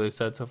 Mm-hmm. Is that what they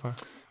said so far?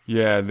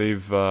 Yeah,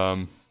 they've.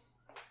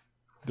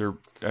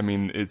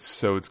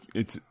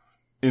 It's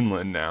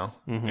inland now,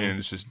 mm-hmm. and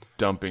it's just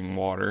dumping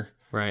water.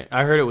 Right.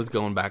 I heard it was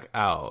going back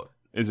out.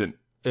 Is it?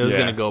 It was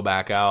going to go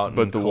back out,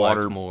 but the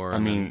water more.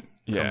 Come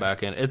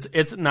back in.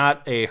 It's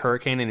not a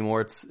hurricane anymore.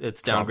 It's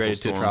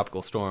downgraded to a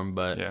tropical storm.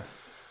 But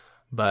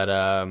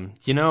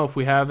if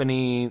we have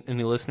any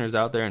listeners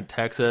out there in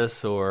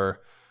Texas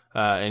or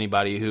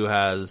anybody who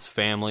has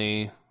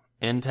family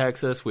in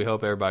Texas, we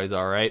hope everybody's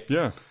all right.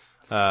 Yeah.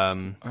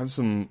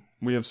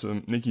 We have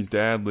some. Nikki's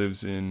dad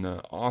lives in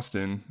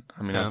Austin.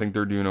 I mean, I think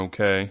they're doing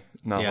okay.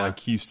 Not like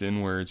Houston,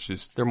 where it's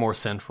just they're more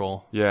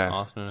central. Yeah,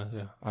 Austin is.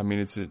 Yeah. I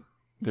mean,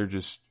 they're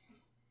just.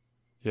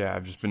 Yeah,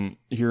 I've just been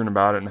hearing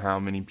about it and how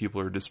many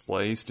people are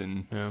displaced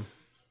and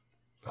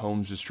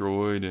homes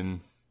destroyed,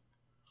 and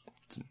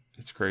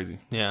it's crazy.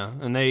 Yeah,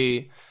 and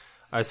I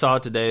saw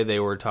today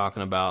they were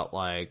talking about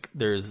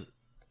there's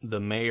the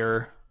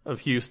mayor of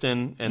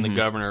Houston and the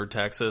governor of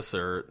Texas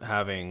are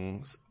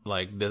having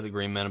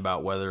disagreement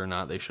about whether or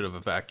not they should have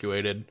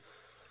evacuated.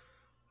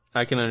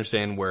 I can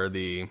understand where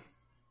the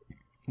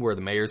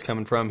mayor's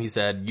coming from. He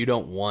said you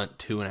don't want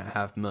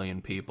 2.5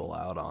 million people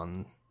out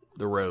on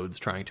the roads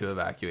trying to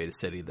evacuate a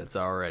city that's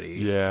already,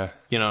 you know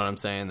what I'm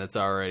saying, that's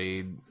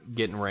already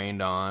getting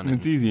rained on. And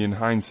it's easy in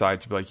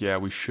hindsight to be like, yeah,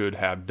 we should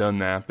have done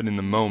that, but in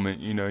the moment,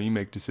 you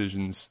make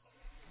decisions.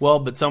 Well,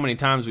 but so many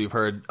times we've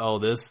heard, oh,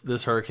 this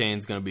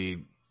hurricane's going to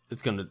be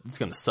it's gonna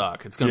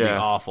suck. It's gonna be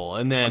awful,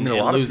 and then a it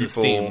lot of loses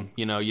people, steam.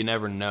 You know, you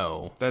never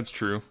know. That's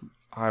true.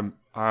 I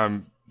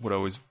would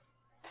always.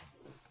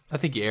 I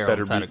think you err on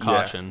the side of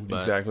caution. But.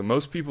 Exactly.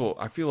 Most people,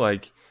 I feel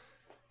like,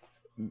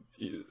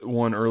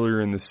 one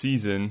earlier in the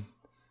season,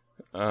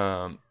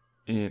 and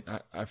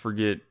I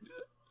forget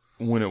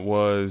when it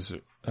was,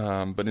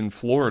 but in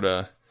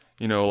Florida,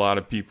 you know, a lot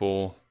of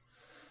people,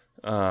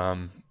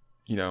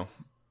 you know,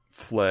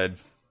 fled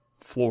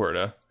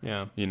Florida.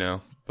 Yeah. You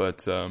know,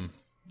 but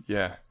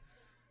yeah,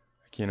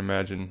 I can't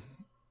imagine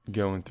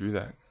going through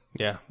that.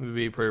 Yeah, it would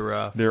be pretty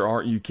rough.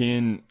 You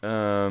can,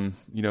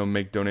 you know,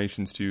 make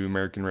donations to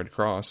American Red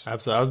Cross.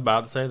 Absolutely. I was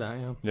about to say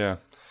that, Yeah.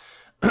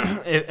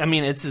 I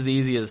mean, it's as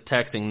easy as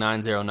texting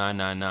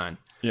 90999.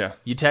 Yeah.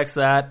 You text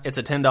that, it's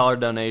a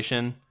 $10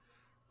 donation.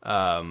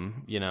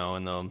 You know,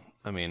 and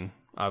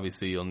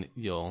obviously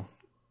you'll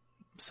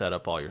set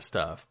up all your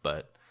stuff,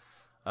 but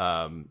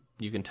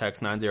you can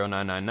text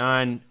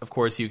 90999. Of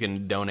course, you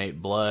can donate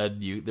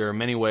blood. There are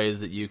many ways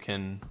that you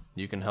can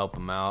help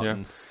them out. Yeah,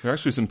 and, there are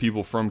actually some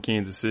people from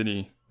Kansas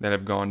City that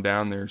have gone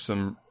down there.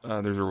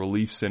 There's a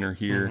relief center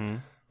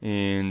here,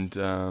 and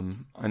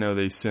I know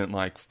they sent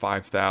like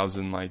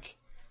 5,000 like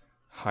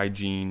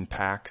hygiene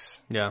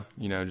packs. Yeah,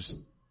 you know, just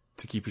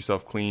to keep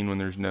yourself clean when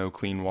there's no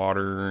clean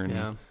water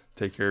and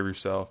take care of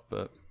yourself.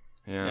 But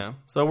yeah.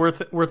 So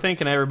we're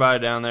thinking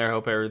everybody down there.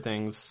 Hope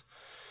everything's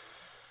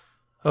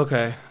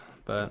okay,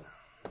 but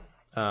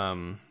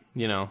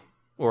you know,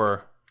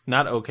 or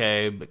not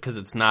okay because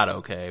it's not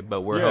okay.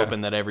 But we're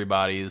hoping that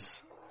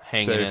everybody's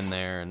hanging safe in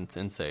there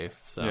and safe.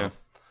 So.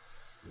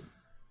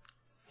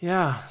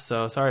 Yeah,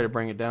 so sorry to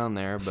bring it down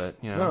there, but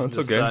you know, no, it's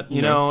okay.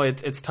 You know,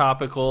 it's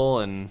topical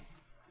and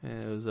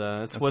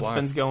it's what's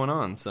been going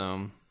on.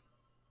 So,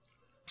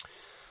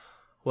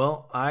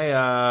 well,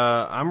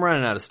 I'm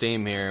running out of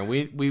steam here.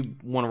 We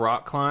want to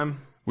rock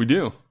climb. We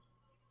do.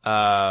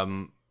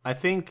 I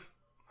think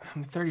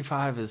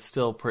 35 is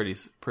still pretty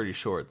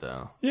short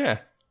though. Yeah,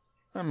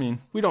 I mean,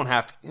 we don't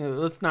have to.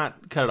 Let's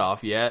not cut it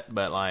off yet,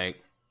 but like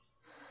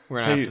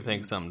we're gonna have to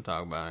think of something to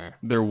talk about here.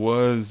 There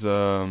was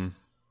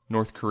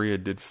North Korea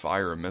did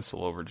fire a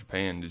missile over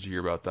Japan. Did you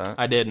hear about that?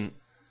 I didn't.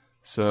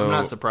 So I'm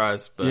not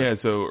surprised. But yeah,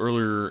 so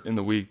earlier in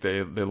the week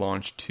they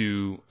launched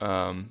two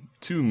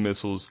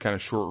missiles, kind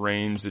of short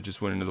range, that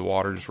just went into the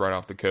water just right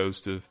off the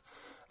coast of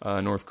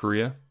North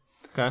Korea.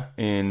 Okay.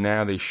 And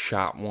now they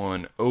shot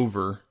one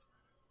over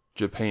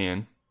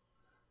Japan.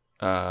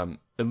 At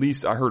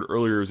least I heard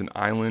earlier it was an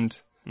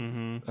island.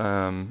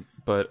 Mm-hmm.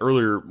 But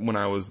earlier when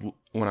I was it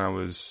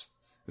was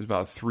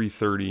about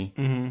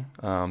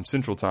 3:30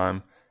 Central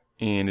Time.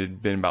 And it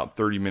had been about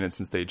 30 minutes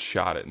since they'd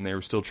shot it, and they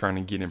were still trying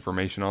to get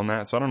information on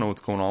that. So I don't know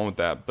what's going on with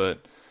that,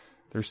 but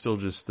they're still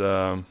just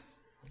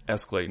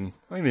escalating.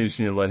 I think they just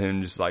need to let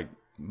him just like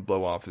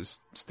blow off his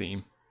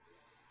steam.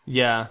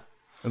 Yeah,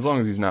 as long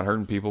as he's not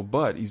hurting people.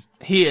 But he is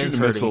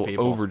hurting missile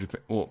people over Japan.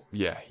 Well,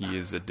 yeah, he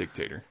is a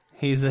dictator.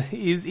 He's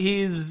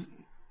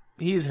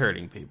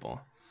hurting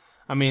people.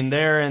 I mean,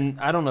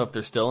 I don't know if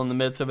they're still in the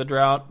midst of a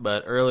drought,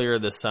 but earlier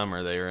this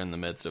summer they were in the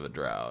midst of a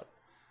drought,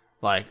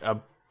 like a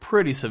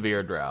pretty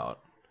severe drought.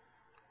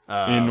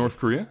 In North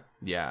Korea?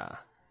 Yeah.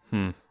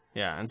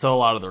 Yeah, and so a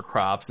lot of their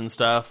crops and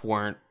stuff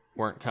weren't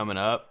coming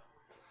up.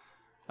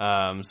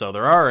 So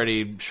they're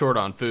already short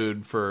on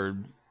food for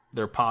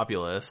their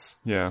populace.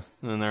 Yeah.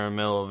 And they're in the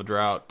middle of a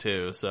drought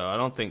too. So I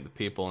don't think the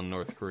people in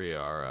North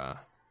Korea are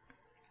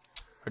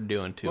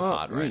doing too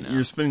hot right now.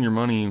 You're spending your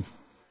money,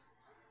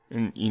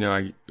 and you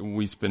know,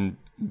 we spend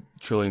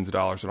trillions of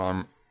dollars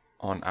on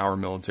our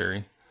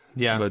military.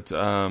 Yeah. But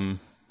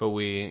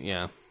we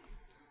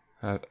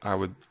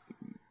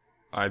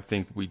I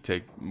think we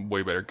take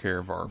way better care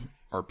of our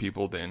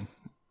people than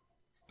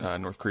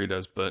North Korea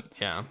does. But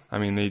yeah, I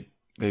mean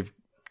they've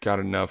got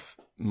enough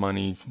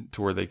money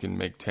to where they can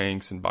make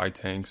tanks and buy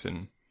tanks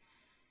and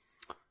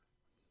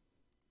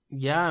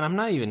yeah, and I'm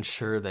not even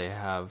sure they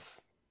have,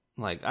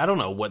 like, I don't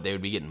know what they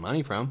would be getting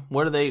money from.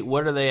 What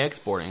are they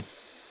exporting?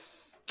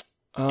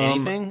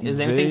 Anything? Is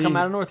anything come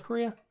out of North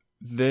Korea?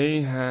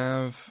 They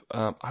have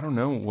I don't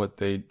know what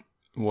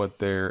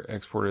their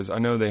export is. I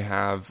know they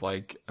have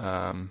like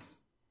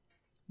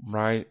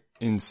right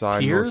inside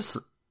Tears?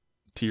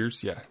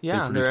 Tears, yeah.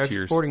 Yeah, they're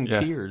exporting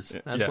tears.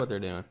 That's what they're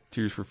doing.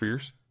 Tears for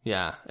Fears?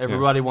 Yeah.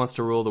 Everybody wants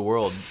to rule the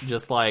world,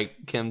 just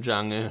like Kim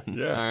Jong-un.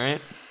 Yeah. All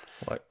right?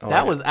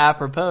 That was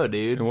apropos,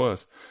 dude. It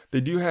was. They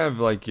do have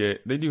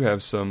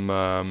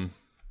some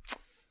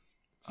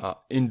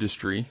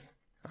industry.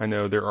 I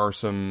know there are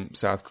some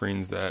South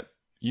Koreans that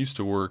used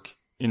to work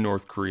in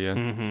North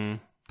Korea,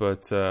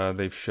 but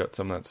they've shut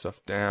some of that stuff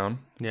down.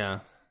 Yeah.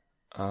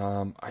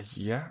 I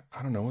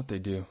don't know what they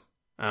do.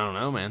 I don't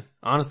know, man.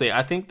 Honestly,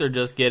 I think they're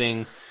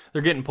getting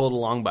pulled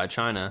along by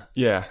China.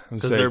 Yeah,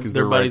 because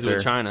they're buddies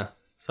with China.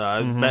 So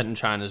I'm betting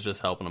China's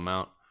just helping them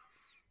out.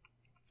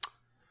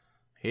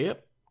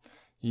 Yep.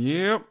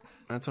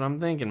 That's what I'm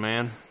thinking,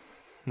 man.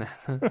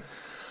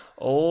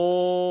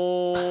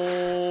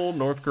 Old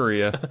North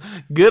Korea.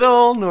 Good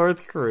old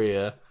North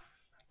Korea.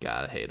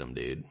 Gotta hate them,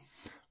 dude.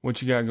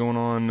 What you got going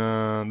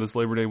on this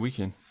Labor Day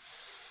weekend?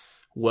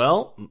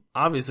 Well,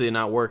 obviously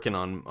not working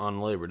on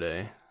Labor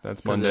Day.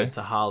 That's Monday. It's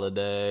a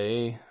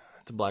holiday.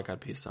 It's a Black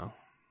Eyed Peas song.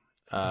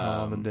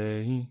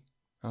 Holiday.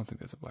 I don't think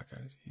that's a Black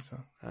Eyed Peas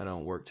song. I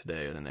don't work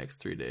today or the next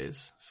 3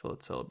 days, so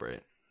let's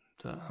celebrate.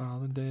 It's a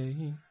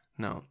holiday.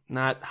 No,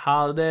 not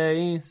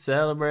holiday.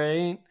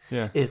 Celebrate.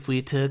 Yeah. If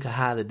we took a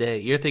holiday,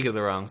 you're thinking of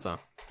the wrong song.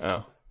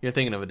 Oh, you're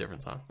thinking of a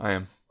different song. I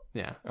am.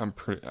 Yeah, I'm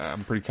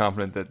pretty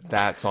confident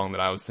that song that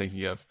I was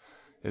thinking of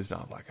is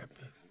not Black Eyed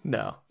Peas.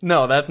 No,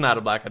 that's not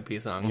a Black Eyed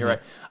Peas song. You're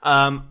right.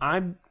 I'm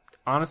gonna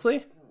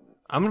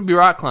be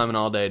rock climbing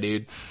all day,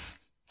 dude.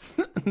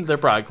 They're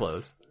probably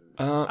closed.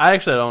 I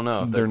actually don't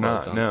know if they're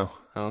not. closed. No,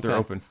 okay. They're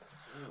open.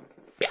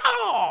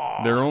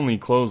 They're only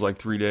closed like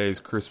 3 days: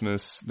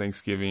 Christmas,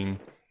 Thanksgiving,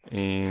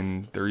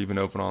 and they're even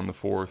open on the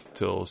 4th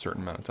till a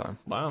certain amount of time.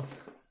 Wow,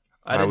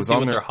 I didn't see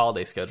what their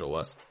holiday schedule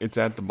was. It's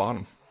at the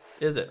bottom.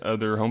 Is it? Of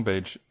their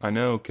homepage. I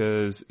know,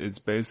 because it's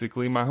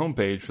basically my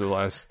homepage for the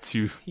last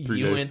 2-3 days.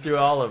 You went through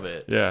all of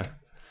it. Yeah.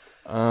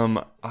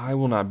 I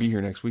will not be here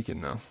next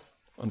weekend, though,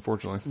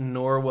 unfortunately.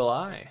 Nor will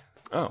I.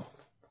 Oh.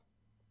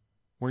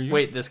 Where are you?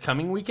 Wait, this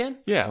coming weekend?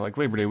 Yeah, like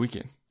Labor Day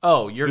weekend.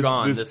 Oh, you're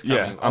gone this coming.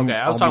 Yeah, okay,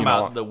 I was talking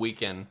about the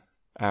weekend.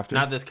 After?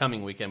 Not this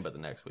coming weekend, but the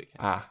next weekend.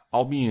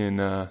 I'll be in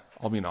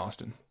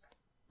Austin.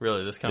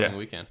 Really, this coming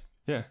weekend?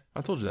 Yeah,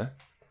 I told you that.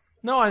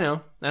 No, I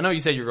know. I know you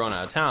said you're going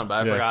out of town,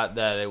 but I forgot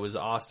that it was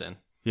Austin.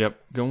 Yep,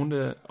 going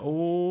to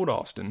old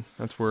Austin.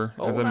 That's where,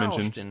 as I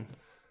mentioned,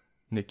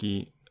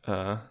 Nikki's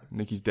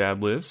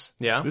dad lives.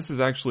 Yeah. This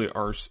is actually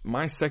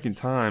my second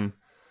time,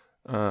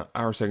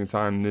 our second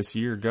time this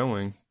year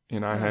going,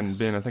 and I hadn't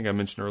been. I think I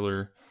mentioned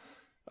earlier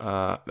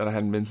that I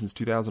hadn't been since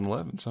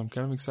 2011, so I'm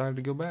kind of excited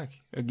to go back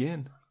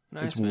again.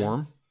 Nice, it's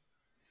warm.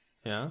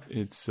 Yeah.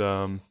 It's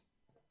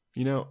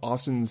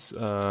Austin's.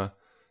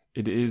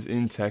 It is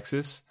in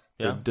Texas.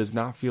 Yeah. It does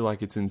not feel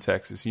like it's in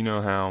Texas. You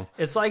know how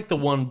it's like the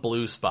one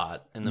blue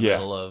spot in the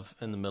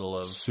middle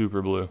of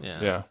super blue.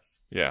 Yeah.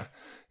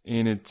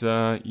 And it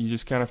you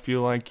just kind of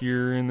feel like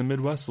you're in the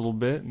Midwest a little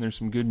bit, and there's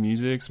some good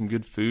music, some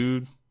good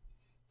food.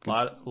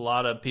 A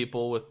lot of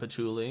people with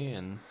patchouli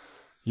and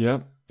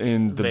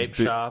and the vape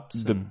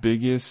shops. The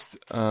biggest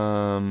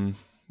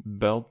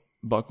belt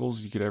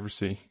buckles you could ever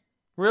see.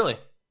 Really? A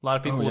lot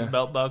of people with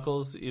belt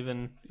buckles,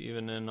 even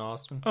in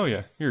Austin. Oh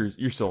yeah,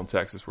 you're still in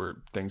Texas where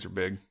things are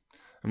big.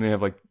 I mean, they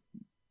have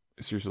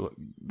seriously,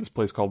 this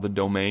place called the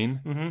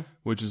Domain,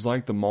 which is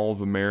like the Mall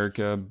of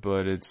America,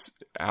 but it's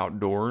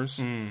outdoors.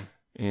 And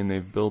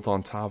they've built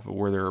on top of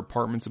where there are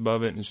apartments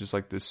above it. And it's just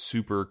like this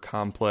super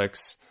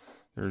complex.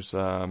 There's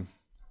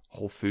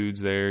Whole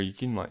Foods there. You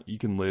can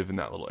live in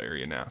that little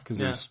area now because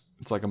it's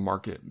like a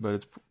market, but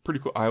it's pretty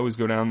cool. I always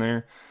go down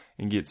there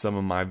and get some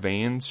of my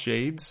Vans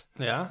shades.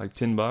 Yeah. Like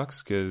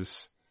 $10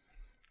 because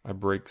I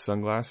break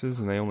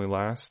sunglasses and they only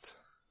last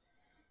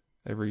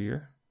every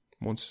year.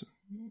 Once.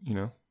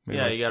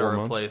 Maybe you got to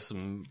replace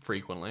them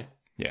frequently.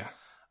 Yeah,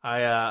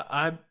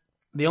 I'm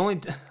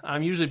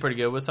usually pretty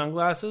good with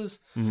sunglasses.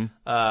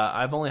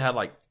 I've only had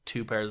like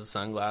 2 pairs of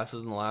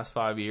sunglasses in the last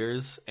 5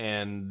 years,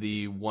 and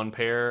the one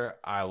pair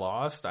I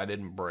lost, I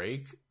didn't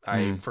break.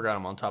 I forgot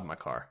them on top of my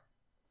car.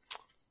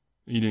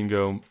 You didn't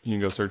go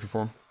searching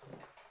for them?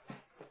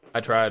 I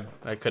tried.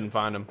 I couldn't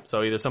find them.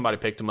 So either somebody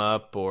picked them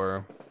up,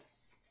 or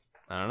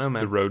I don't know,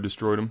 man. The road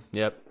destroyed them.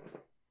 Yep.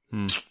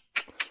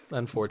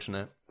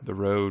 Unfortunate. The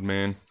road,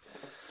 man.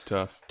 It's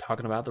tough.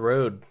 Talking about the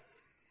road.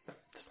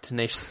 It's a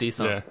Tenacious D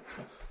song.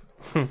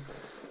 Yeah.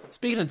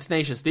 Speaking of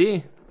Tenacious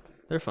D,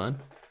 they're fun.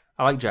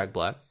 I like Jack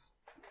Black.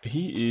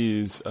 He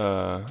is he's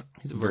a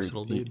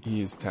versatile dude.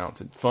 He is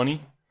talented.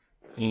 Funny.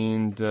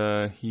 And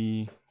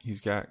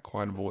he's got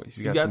quite a voice.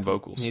 He's got some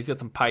vocals. He's got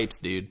some pipes,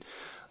 dude.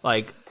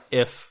 Like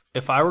if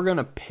I were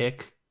gonna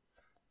pick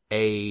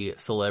a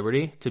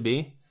celebrity to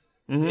be,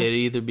 it'd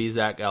either be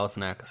Zach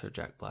Galifianakis or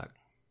Jack Black.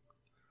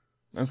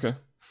 Okay.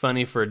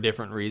 Funny for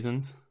different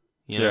reasons,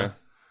 Yeah.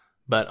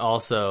 But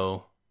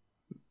also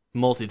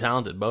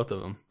multi-talented, both of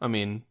them. I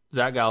mean,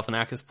 Zach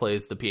Galifianakis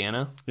plays the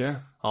piano. Yeah.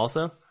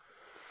 Also.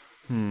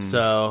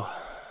 So.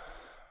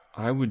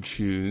 I would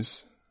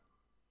choose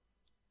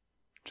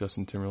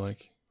Justin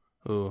Timberlake.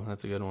 Ooh,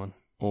 that's a good one.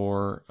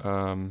 Or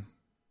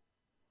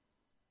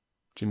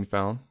Jimmy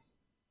Fallon.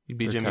 You'd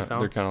be Jimmy Fallon?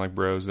 They're kind of like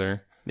bros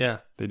there. Yeah.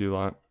 They do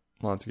a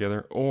lot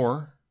together.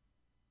 Or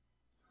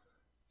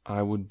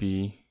I would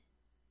be...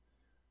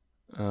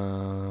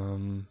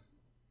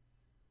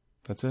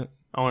 that's it.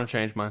 I want to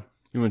change mine.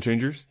 You want to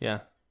change yours? Yeah.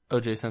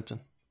 O.J.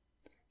 Simpson.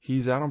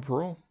 He's out on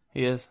parole.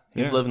 He is.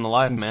 He's living the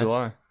life, since man.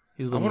 July.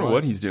 I wonder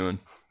what he's doing.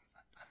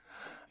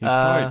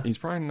 He's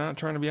probably not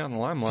trying to be out in the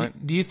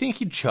limelight. Do you think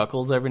he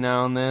chuckles every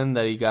now and then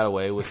that he got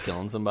away with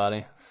killing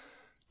somebody?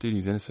 Dude,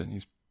 he's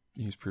innocent.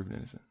 He's proven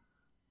innocent.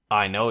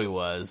 I know he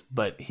was,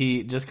 but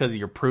just because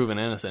you're proven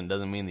innocent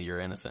doesn't mean that you're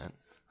innocent.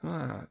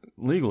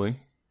 Legally.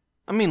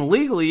 I mean,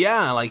 legally,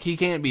 yeah. Like, he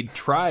can't be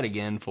tried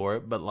again for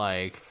it, but,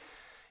 like,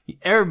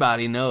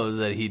 everybody knows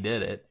that he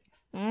did it.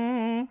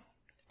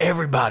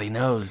 Everybody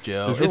knows,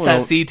 Joe. It's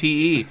that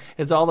CTE.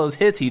 It's all those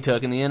hits he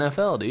took in the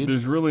NFL, dude.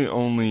 There's really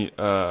only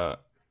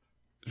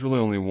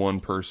one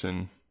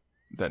person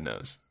that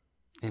knows.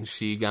 And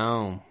she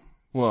gone.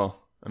 Well,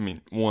 I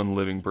mean, one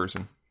living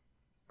person.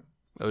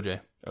 OJ.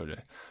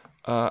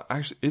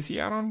 Actually, is he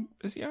out on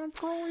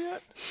parole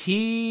yet?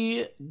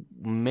 He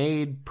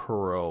made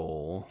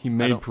parole. He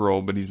made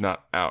parole, but he's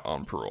not out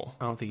on parole.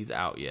 I don't think he's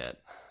out yet.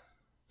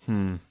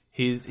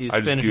 He's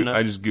finishing up.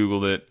 I just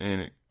Googled it,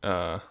 and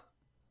I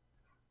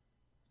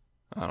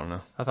don't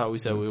know. I thought we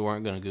said we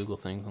weren't going to Google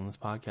things on this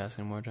podcast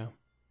anymore, Joe.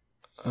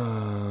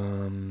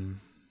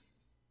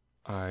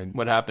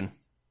 What happened?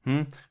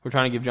 We're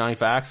trying to give Johnny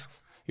facts.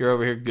 You're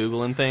over here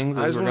Googling things.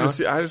 I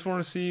just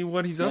want to see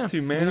what he's up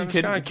to, man. I'm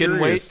just kind of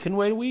curious. Couldn't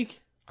wait a week.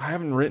 I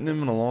haven't written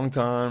him in a long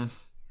time.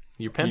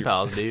 Your pen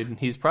pals, dude.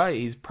 He's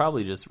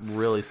probably just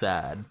really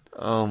sad.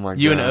 Oh my god.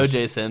 You and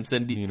OJ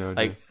Simpson,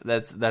 like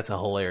that's a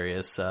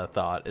hilarious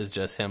thought. Is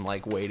just him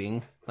like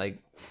waiting, like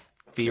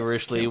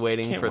feverishly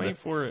waiting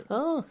for it.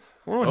 Oh,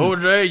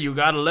 OJ, you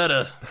got a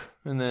letter,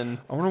 and then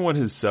I wonder what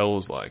his cell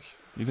is like.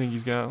 You think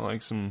he's got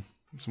like some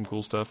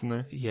cool stuff in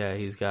there? Yeah,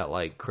 he's got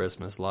like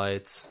Christmas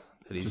lights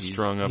that he's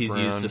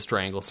used to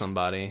strangle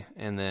somebody,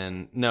 and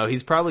then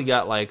he's probably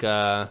got like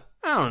I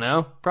don't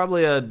know,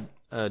 probably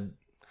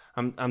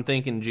I'm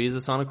thinking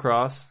Jesus on a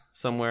cross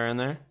somewhere in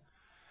there.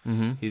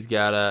 Mm-hmm. He's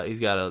got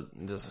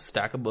just a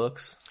stack of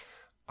books.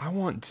 I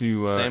want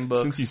to same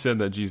books. Since you said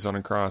that Jesus on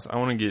a cross, I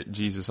want to get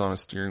Jesus on a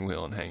steering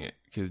wheel and hang it.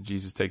 Because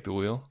Jesus take the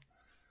wheel.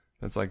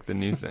 That's like the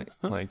new thing.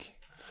 Like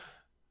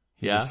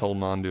he's just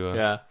holding on to a.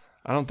 Yeah.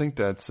 I don't think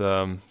that's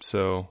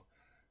so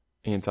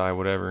anti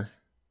whatever.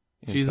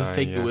 Jesus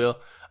take the wheel.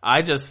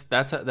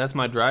 That's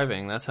my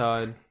driving. That's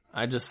how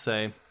I just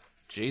say,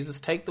 Jesus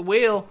take the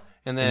wheel,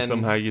 and then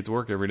somehow you get to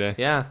work every day.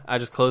 Yeah, I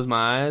just close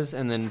my eyes,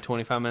 and then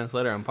 25 minutes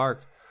later I'm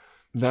parked.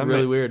 That's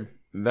really weird.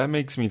 That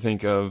makes me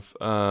think of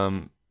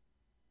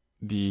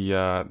the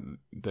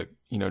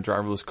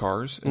driverless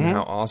cars and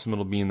how awesome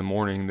it'll be in the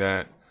morning.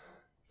 That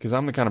because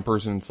I'm the kind of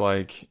person that's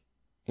like,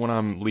 when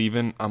I'm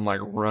leaving, I'm like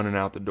running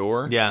out the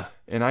door. Yeah.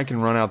 And I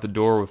can run out the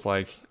door with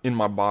like in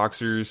my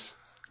boxers,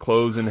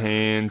 clothes in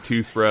hand,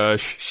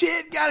 toothbrush.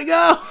 Shit, gotta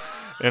go.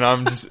 And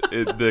I'm just,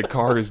 the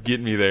car is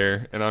getting me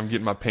there, and I'm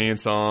getting my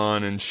pants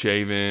on and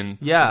shaving.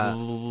 Yeah.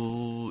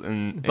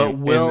 And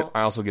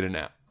I also get a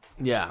nap.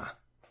 Yeah,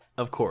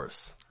 of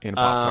course. And a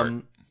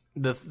Pop-Tart.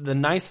 The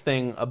nice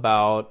thing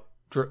about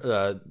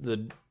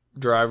the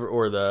driver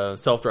or the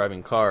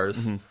self-driving cars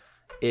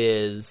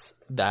is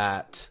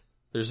that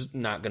there's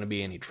not going to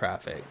be any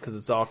traffic because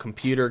it's all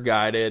computer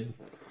guided.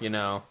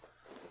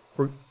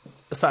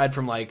 Aside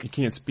from like you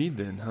can't speed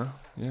then, huh?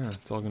 Yeah,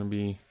 it's all going to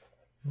be.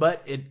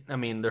 But if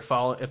they're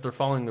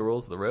following the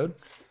rules of the road,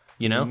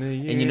 and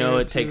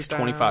it takes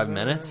 25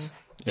 minutes.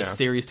 Yeah. If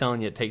Siri's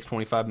telling you it takes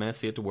 25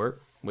 minutes to get to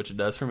work, which it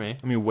does for me.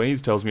 I mean,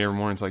 Waze tells me every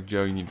morning, it's like,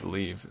 Joe, you need to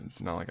leave. It's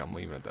not like I'm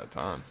leaving at that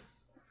time.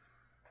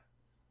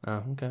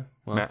 Oh, okay.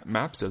 Well,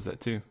 Maps does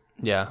that too.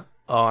 Yeah.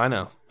 Oh, I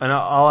know. And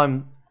all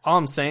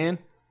I'm saying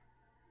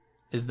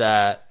is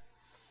that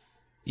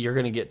you're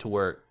going to get to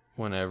work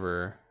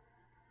whenever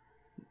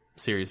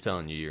Siri's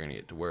telling you you're going to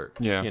get to work.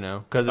 Yeah.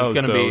 Because it's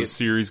going to be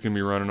Siri's going to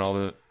be running all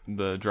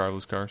the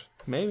driverless cars.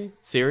 Maybe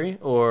Siri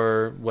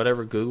or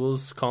whatever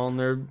Google's calling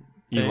their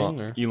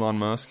thing. Elon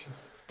Musk.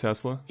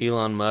 Tesla.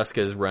 Elon Musk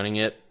is running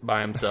it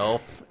by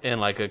himself in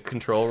like a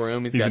control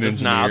room. He's got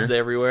just knobs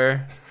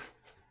everywhere.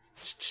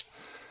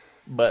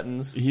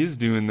 Buttons. He is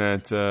doing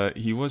that.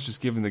 He was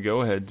just given the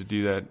go-ahead to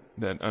do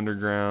that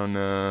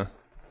underground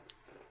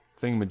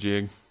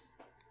thingamajig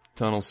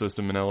tunnel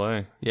system in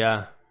L.A.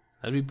 Yeah,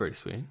 that'd be pretty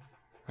sweet.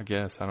 I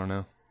guess. I don't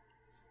know.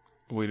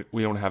 We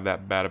don't have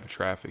that bad of a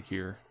traffic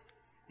here.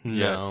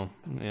 No.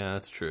 Yet. Yeah,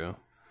 that's true.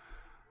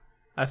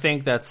 I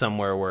think that's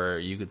somewhere where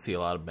you could see a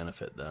lot of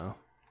benefit, though,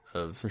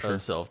 of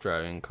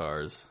self-driving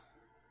cars.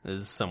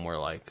 Is somewhere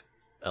like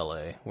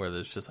L.A., where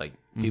there's just like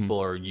people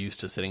are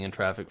used to sitting in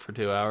traffic for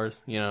 2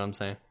 hours. You know what I'm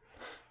saying?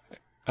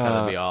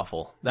 That would be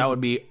awful. That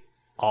would be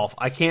awful.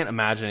 I can't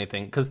imagine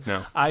anything because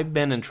I've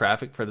been in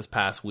traffic for this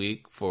past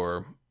week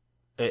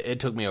it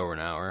took me over an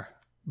hour,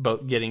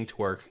 both getting to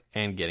work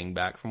and getting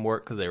back from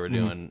work because they were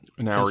doing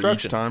an hour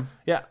each time.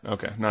 Yeah.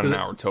 Okay, not an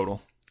hour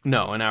total.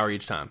 No, an hour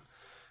each time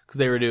because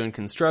they were doing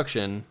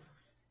construction,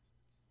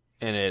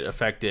 and it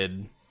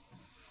affected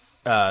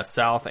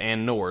south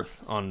and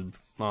north on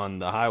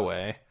the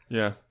highway.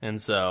 Yeah. And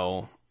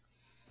so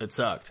it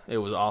sucked. It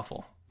was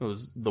awful. It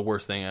was the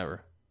worst thing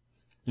ever.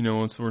 You know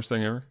what's the worst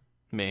thing ever?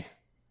 Me.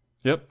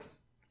 Yep.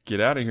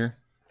 Get out of here.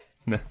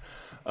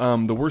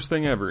 The worst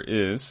thing ever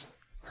is,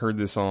 heard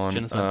this on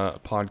a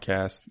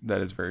podcast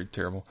that is very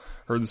terrible.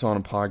 Heard this on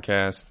a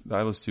podcast that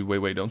I listen to,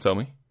 Wait, Don't Tell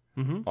Me.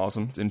 Mm-hmm.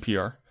 Awesome. It's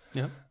NPR.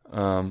 Yeah.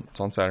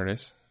 It's on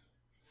Saturdays.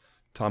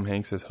 Tom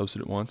Hanks has hosted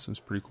it once. It was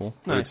pretty cool.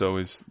 But nice. It's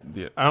always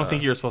I don't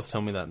think you were supposed to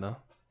tell me that, though.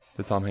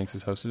 That Tom Hanks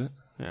has hosted it?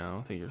 Yeah, I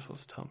don't think you're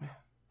supposed to tell me.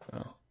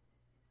 Oh.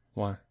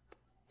 Why?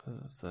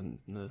 Because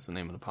that's the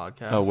name of the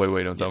podcast. Oh,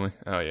 wait, don't tell me.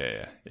 Oh,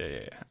 yeah.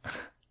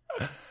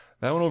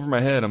 That went over my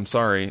head. I'm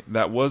sorry.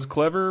 That was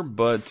clever,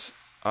 but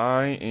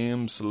I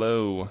am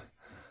slow.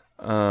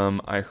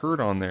 I heard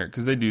on there,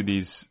 because they do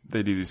these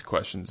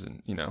questions,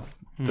 and,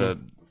 the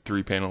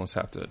three panelists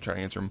have to try to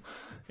answer them.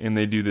 And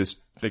they do this,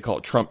 they call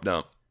it Trump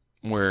dump,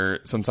 where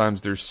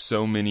sometimes there's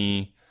so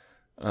many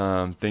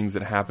things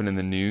that happen in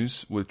the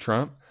news with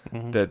Trump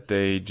that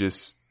they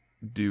just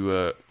do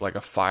a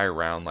fire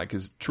round, like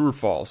is true or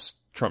false,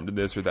 Trump did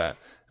this or that.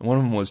 And one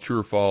of them was true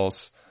or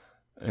false,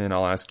 and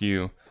I'll ask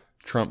you,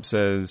 Trump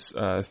says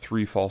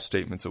 3 false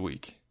statements a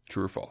week.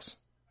 True or false?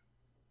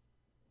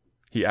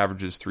 He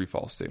averages 3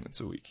 false statements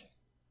a week.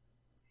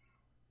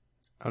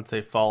 I would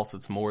say false.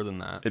 It's more than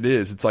that. It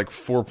is. It's like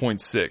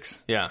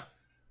 4.6. Yeah.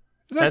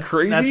 Is that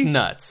crazy? That's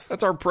nuts.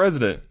 That's our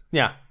president.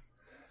 Yeah.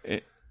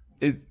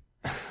 And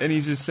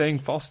he's just saying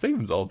false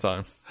statements all the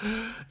time.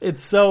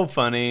 It's so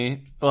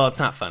funny. Well, it's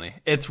not funny.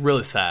 It's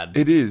really sad.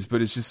 It is,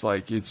 but it's just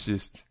like, it's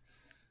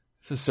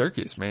a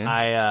circus,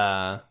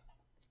 man.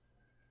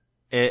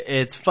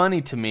 It's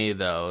funny to me,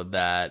 though,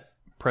 that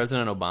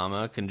President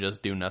Obama can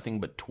just do nothing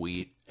but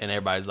tweet, and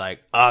everybody's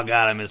like, oh,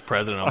 God, I miss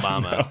President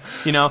Obama.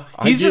 You know,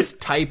 he's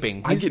just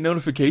typing. I get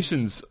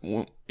notifications.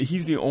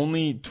 He's the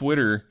only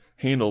Twitter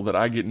handle that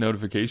I get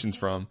notifications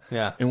from.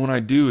 Yeah. And when I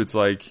do, it's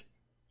like,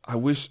 I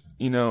wish,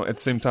 at the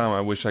same time,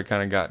 I wish I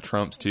kind of got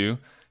Trump's too,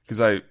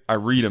 because I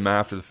read them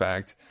after the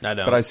fact. I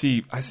don't. But I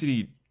see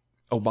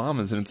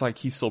Obama's, and it's like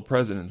he's still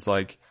president. It's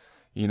like,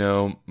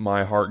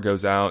 my heart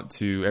goes out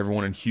to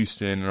everyone in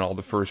Houston and all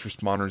the first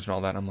responders and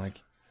all that. I'm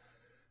like,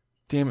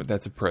 damn it,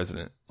 that's a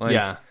president. Like,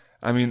 yeah.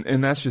 I mean,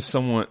 and that's just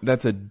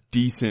that's a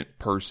decent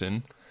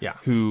person. Yeah.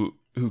 Who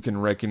can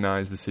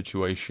recognize the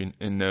situation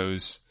and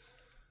knows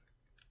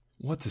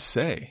what to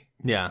say.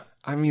 Yeah.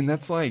 I mean,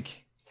 that's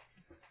like,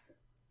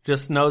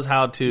 just knows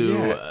how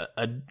to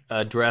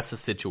address a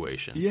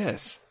situation.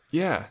 Yes.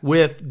 Yeah.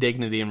 With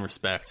dignity and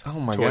respect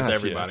towards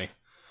everybody. Yes.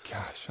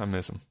 Gosh, I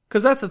miss him.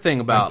 Because that's the thing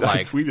about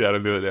I tweeted at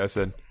him the other day. I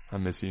said, I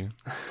miss you.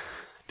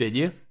 Did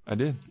you? I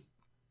did.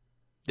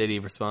 Did he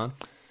respond?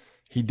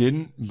 He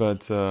didn't,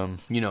 but...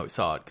 he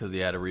saw it because he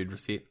had a read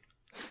receipt.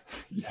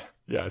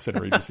 Yeah, I sent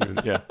a read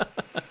receipt. Yeah.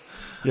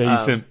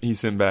 Yeah, he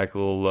sent back a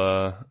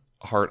little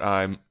heart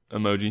eye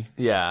emoji.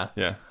 Yeah.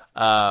 Yeah.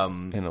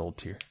 And a little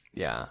tear.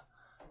 Yeah.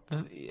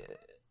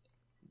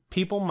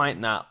 People might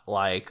not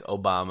like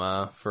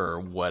Obama for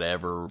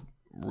whatever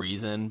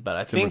reason, but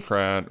I think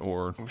Democrat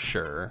or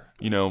sure,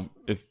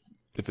 if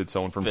it's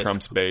someone from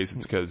Trump's base,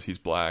 it's because he's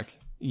black.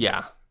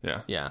 Yeah.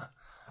 Yeah.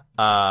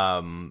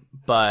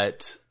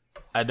 But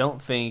I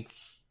don't think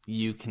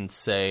you can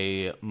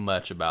say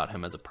much about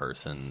him as a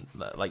person,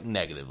 like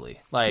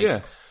negatively. Like,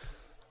 yeah.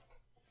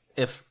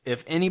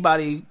 If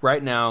anybody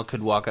right now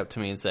could walk up to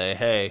me and say,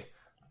 "Hey,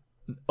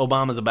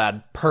 Obama's a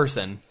bad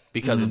person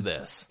because of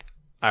this,"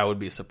 I would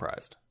be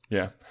surprised.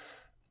 Yeah.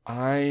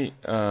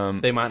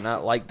 They might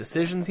not like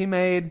decisions he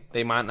made.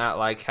 They might not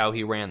like how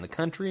he ran the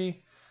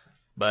country.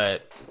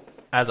 But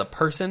as a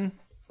person,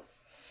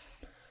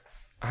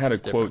 I had a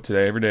quote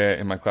today. Every day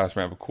in my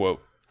classroom I have a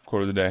quote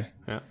of the day.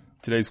 Yeah.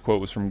 Today's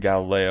quote was from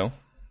Galileo.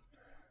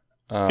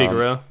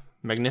 Figaro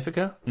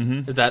Magnifica?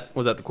 Mm-hmm. Was that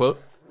the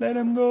quote? Let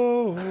him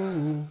go.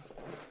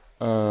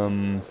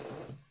 And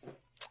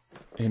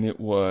it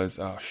was,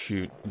 oh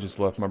shoot, it just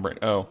left my brain.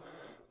 What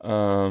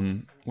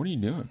are you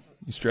doing?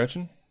 You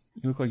stretching?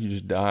 You look like you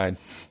just died.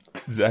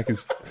 Zach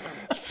is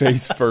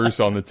face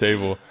first on the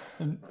table.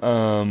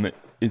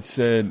 It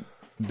said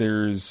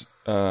there's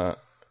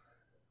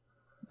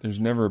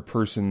never a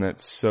person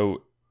that's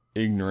so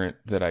ignorant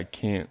that I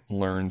can't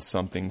learn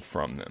something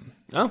from them.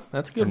 Oh,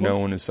 that's a good one. No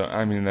one is so,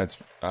 I mean,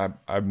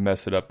 I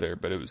messed it up there,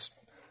 but it was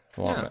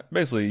along that.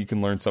 Basically, you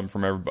can learn something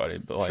from everybody,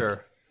 but like,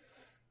 sure.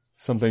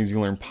 Some things you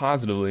learn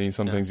positively,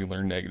 some things you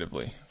learn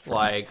negatively.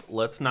 Like,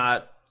 let's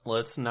not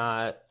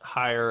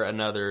hire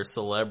another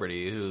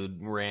celebrity who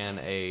ran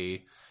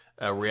a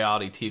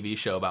reality TV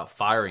show about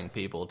firing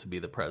people to be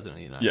the president of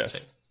the United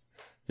States.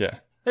 Yeah.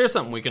 There's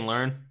something we can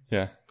learn.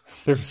 Yeah.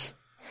 There's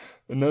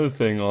another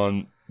thing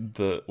on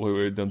the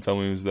wait, don't tell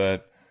me, was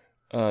that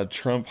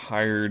Trump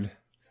hired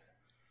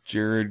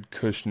Jared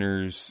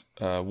Kushner's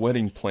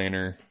wedding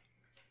planner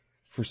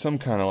for some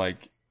kind of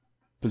like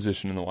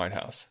position in the White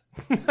House.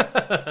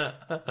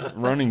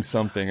 Running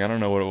something. I don't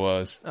know what it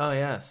was. Oh,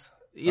 yes.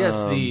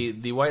 Yes,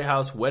 the White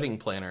House wedding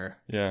planner.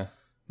 Yeah.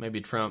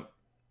 Maybe Trump,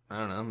 I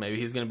don't know, maybe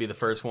he's going to be the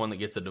first one that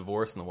gets a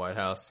divorce in the White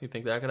House. You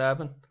think that could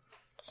happen?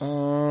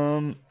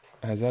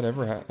 Has that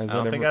ever happened? I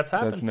don't think that's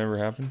happened. That's never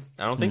happened?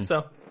 I don't think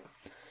so.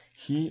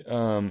 He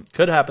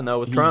could happen though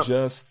with Trump.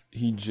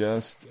 He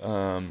just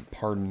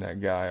pardoned that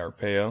guy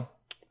Arpaio.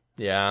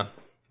 Yeah.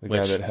 The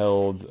guy that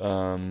held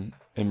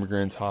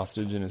immigrants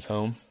hostage in his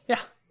home. Yeah.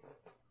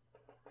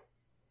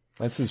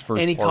 That's his first.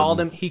 And he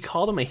pardon.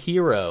 called him a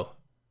hero.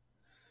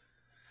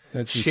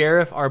 That's just,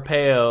 Sheriff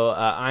Arpaio.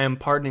 I am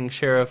pardoning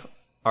Sheriff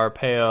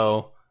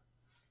Arpaio,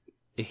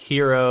 a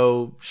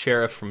hero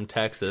sheriff from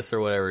Texas or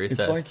whatever he said.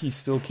 It's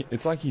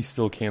like he's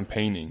still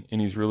campaigning, and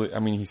he's really. I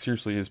mean, he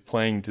seriously is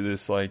playing to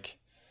this like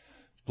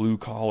blue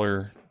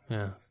collar,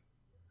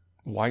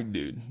 white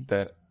dude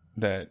that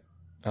I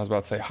was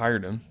about to say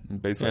hired him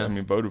and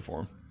basically voted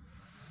for him.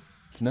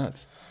 It's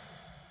nuts.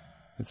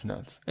 It's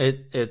nuts.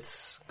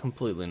 It's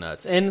completely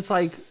nuts, and it's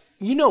like,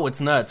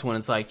 it's nuts when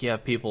it's like you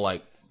have people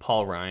like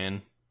Paul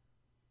Ryan.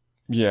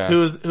 Yeah.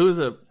 Who's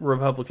a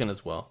Republican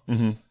as well.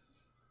 Mm-hmm.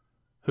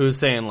 Who's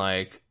saying,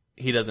 like,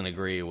 he doesn't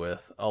agree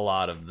with a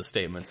lot of the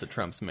statements that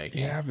Trump's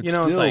making. Yeah, but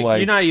still, it's like,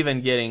 you're not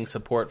even getting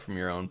support from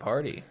your own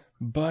party.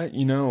 But,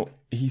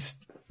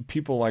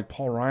 people like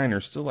Paul Ryan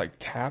are still, like,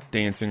 tap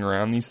dancing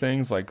around these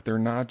things. Like, they're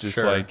not just,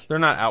 like... They're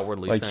not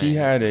outwardly like, saying. he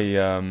had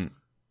a,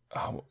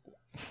 I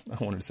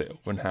wanted to say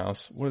open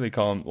house. What do they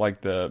call them?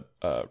 Like the...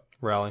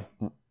 Rally.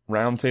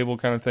 Round table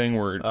kind of thing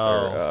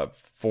or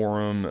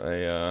forum,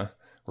 where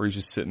he's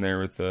just sitting there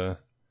with the...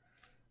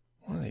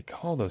 What do they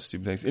call those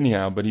stupid things?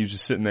 Anyhow, but he was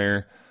just sitting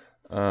there,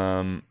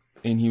 and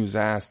he was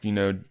asked,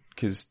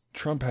 because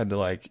Trump had to,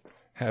 like,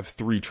 have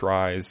 3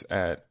 tries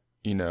at,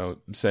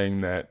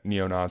 saying that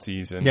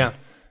neo-Nazis and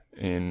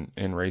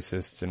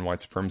racists and white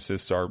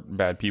supremacists are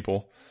bad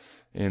people,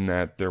 and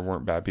that there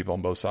weren't bad people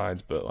on both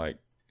sides, but, like,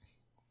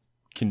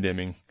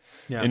 condemning.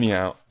 Yeah.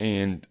 Anyhow,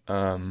 and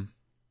Paul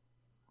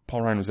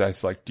Ryan was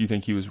asked, like, do you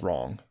think he was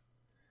wrong?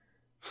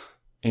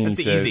 And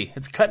That's easy.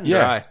 It's cut and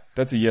dry.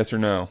 That's a yes or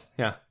no.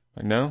 Yeah.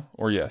 Like, no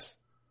or yes?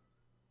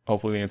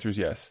 Hopefully the answer is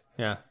yes.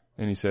 Yeah.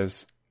 And he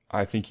says,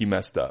 I think he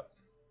messed up.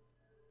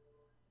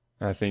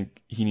 I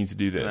think he needs to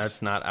do this.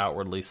 That's not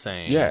outwardly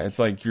saying. Yeah, it's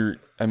like you're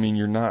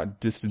not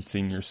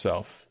distancing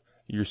yourself.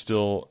 You're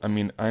still,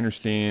 I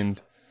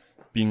understand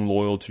being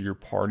loyal to your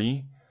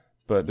party,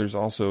 but there's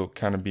also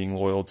kind of being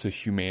loyal to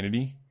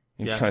humanity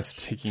and kind of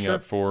sticking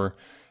up for,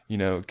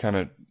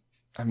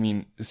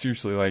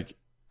 seriously, like,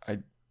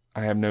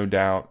 I have no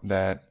doubt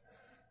that,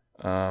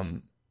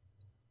 for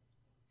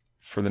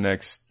the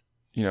next,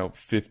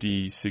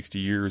 50, 60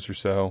 years or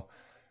so,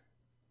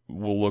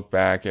 we'll look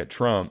back at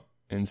Trump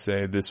and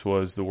say this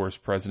was the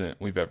worst president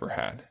we've ever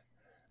had.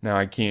 Now,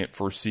 I can't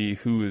foresee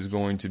who is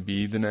going to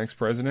be the next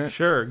president.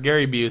 Sure,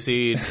 Gary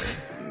Busey,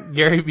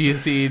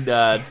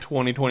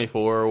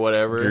 2024 or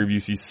whatever. Gary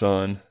Busey's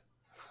son.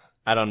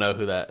 I don't know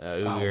who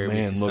Gary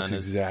Busey's son looks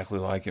exactly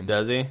like him.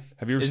 Does he?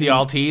 Have you ever Is seen he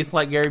all teeth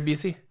like Gary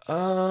Busey?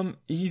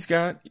 He's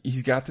got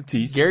the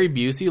teeth. Gary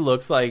Busey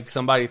looks like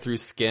somebody threw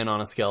skin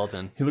on a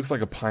skeleton. He looks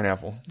like a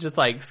pineapple. Just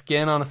like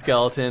skin on a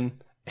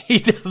skeleton. He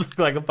does look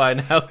like a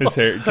pineapple. His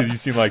hair, because you've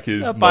seen like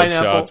his mug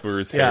shots where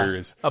his hair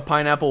is. A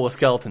pineapple with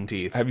skeleton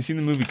teeth. Have you seen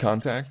the movie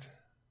Contact?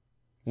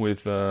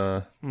 With,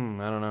 I don't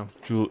know.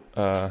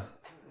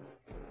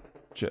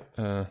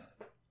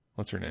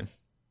 What's her name?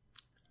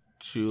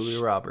 Julia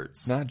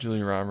Roberts. Not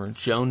Julia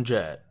Roberts. Joan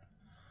Jett.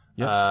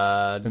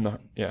 Yeah.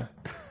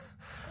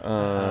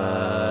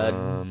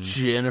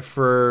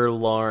 Jennifer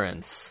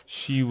Lawrence.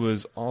 She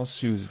was a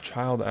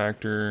child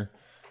actor.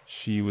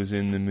 She was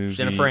in the movie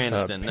Jennifer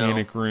Aniston.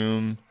 Panic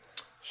Room.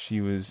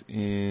 She was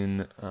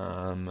in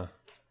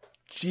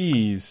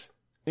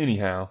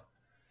anyhow,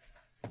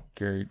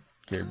 Gary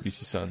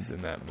Busey's son's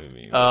in that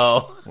movie.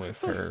 With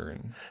her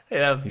and hey,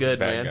 that was good,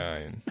 bad man. Guy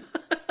and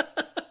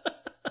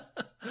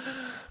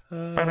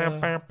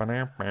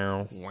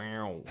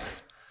wow.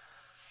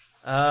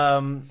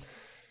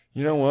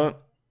 You know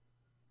what?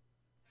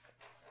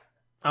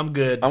 I'm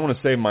good. I want to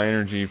save my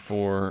energy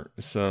for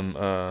some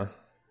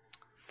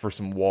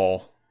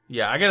wall.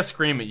 Yeah, I gotta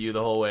scream at you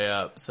the whole way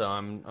up, so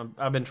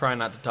I've been trying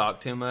not to talk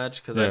too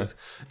much because I just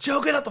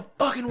Joe, get out the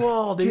fucking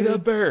wall, dude. Get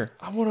up there.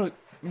 I want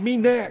me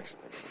next.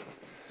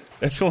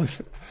 That's the only.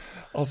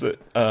 Also,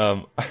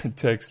 I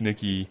text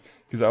Nikki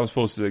because I was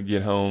supposed to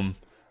get home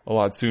a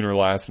lot sooner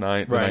last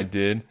night than I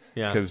did.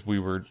 Yeah, because we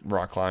were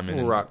rock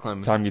climbing. Rock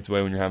climbing. Time gets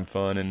away when you're having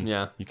fun, and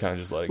you kind of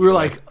just let it go.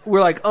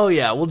 We're like, oh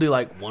yeah, we'll do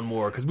like one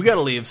more because we got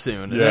to leave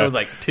soon. And then it was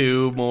like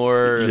 2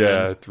 more. And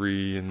then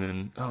 3, and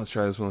then let's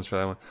try this one, let's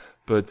try that one.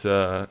 But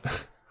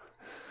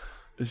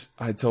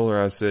I told her,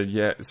 I said,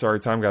 yeah, sorry,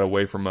 time got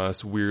away from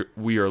us.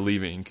 We are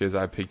leaving because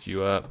I picked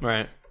you up.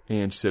 Right.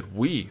 And she said,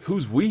 we?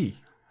 Who's we?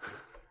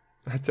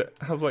 I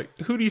was like,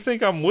 who do you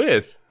think I'm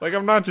with? Like,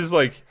 I'm not just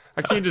like,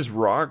 I can't just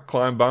rock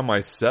climb by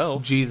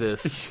myself.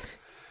 Jesus.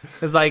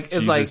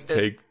 Jesus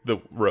take the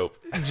rope.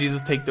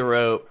 Jesus take the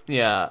rope.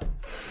 Yeah.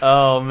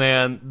 Oh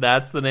man,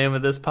 that's the name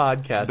of this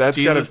podcast.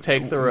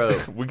 Take the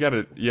rope. We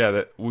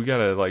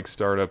gotta like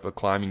start up a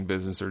climbing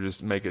business or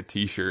just make a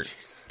T-shirt.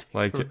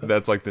 Like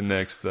that's like the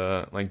next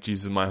like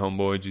Jesus is my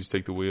homeboy. Jesus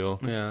take the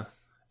wheel. Yeah.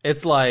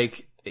 It's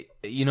like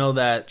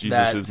that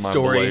Jesus is my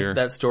belayer.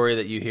 That story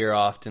that you hear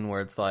often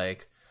where it's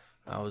like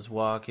I was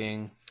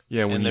walking.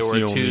 Yeah, when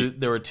and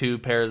there were 2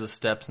 pairs of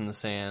steps in the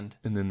sand,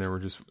 and then there were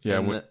just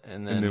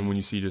and then when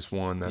you see just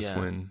one,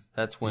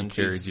 that's when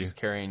Jesus is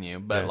carrying you.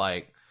 But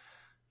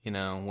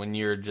when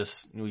you're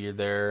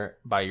there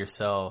by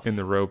yourself, and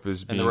the rope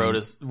is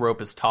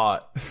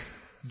taut.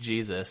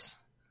 Jesus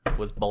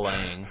was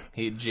belaying.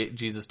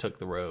 Jesus took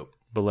the rope.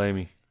 Belay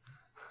me.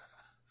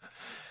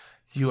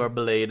 You are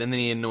belayed, and then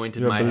he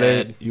anointed my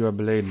head. You are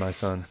belayed, my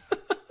son.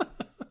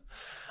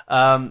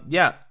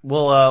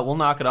 We'll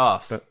knock it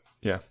off.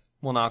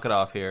 We'll knock it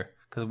off here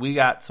because we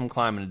got some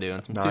climbing to do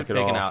and some suit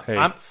picking out. Hey,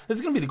 this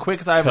is going to be the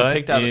quickest I ever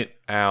picked out. Cut it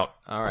out.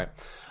 All right.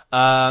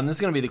 This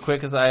is going to be the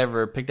quickest I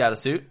ever picked out a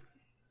suit.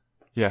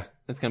 Yeah.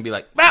 It's going to be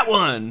like, that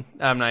one!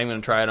 I'm not even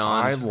going to try it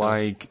on. I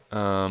like,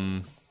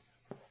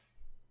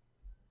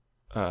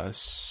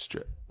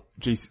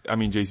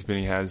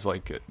 JCPenney has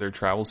like their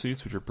travel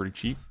suits, which are pretty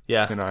cheap.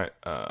 Yeah. And I'm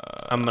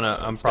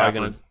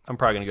probably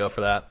gonna go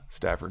for that.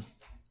 Stafford.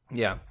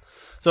 Yeah.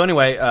 So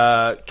anyway,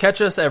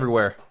 catch us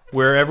everywhere.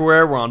 We're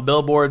everywhere. We're on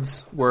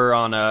billboards. We're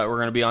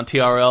gonna be on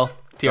TRL.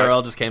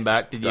 TRL just came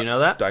back. Did you know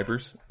that?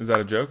 Diapers. Is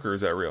that a joke or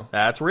is that real?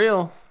 That's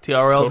real.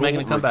 TRL is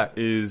making a comeback.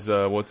 Is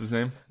what's his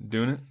name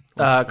doing it?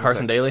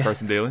 Carson Daly.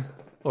 Carson Daly.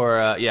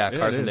 Or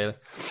Carson Daly.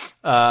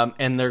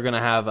 And they're gonna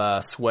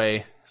have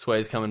Sway.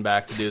 Sway's coming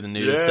back to do the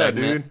news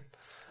segment. Dude.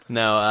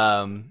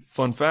 No.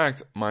 Fun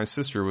fact: my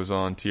sister was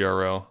on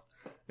TRL,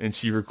 and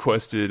she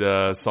requested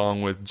a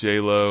song with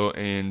J-Lo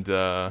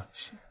and.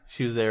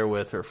 She was there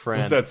with her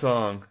friend. What's that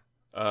song?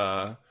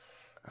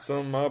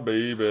 Some my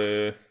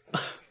baby.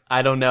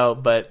 I don't know,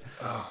 but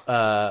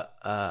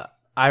I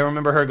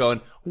remember her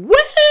going, "Woo!"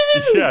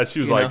 Yeah, she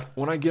was like,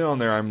 "When I get on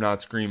there, I'm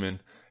not screaming."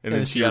 And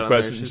then she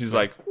requested, and she's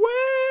like,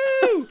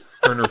 "Woo!"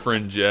 Her and her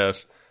friend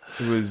Jeff.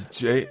 It was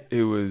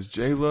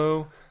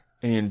J-Lo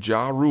and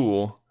Ja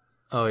Rule.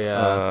 Oh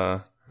yeah.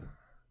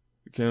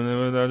 Can't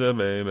live without your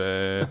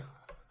baby.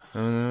 I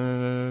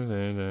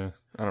don't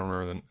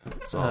remember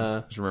the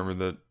song. Just remember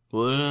that.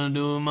 What did I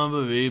do with my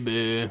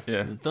baby?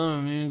 Yeah. It's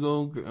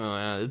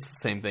the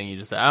same thing you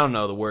just said. I don't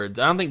know the words.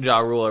 I don't think Ja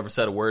Rule ever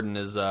said a word in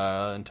his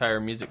entire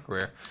music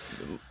career.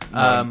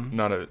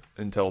 Not an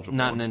intelligible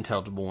Not one. an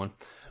intelligible one.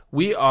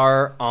 We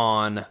are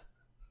on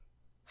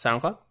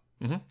SoundCloud.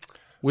 Mm-hmm.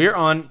 We're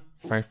on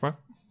Facebook.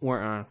 We're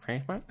on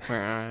Facebook.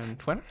 We're on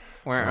Twitter.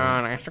 We're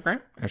on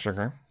Instagram.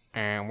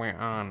 And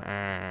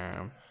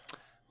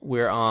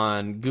we're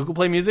on Google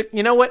Play Music.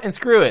 You know what? And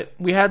screw it.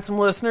 We had some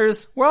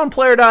listeners. We're on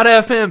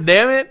Player.fm,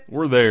 damn it.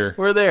 We're there.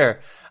 We're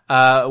there.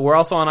 We're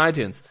also on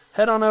iTunes.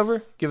 Head on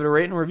over, give it a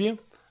rate and review.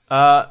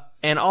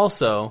 And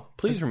also,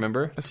 please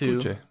remember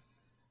to...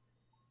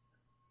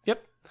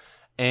 Yep.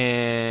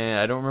 And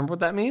I don't remember what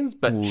that means,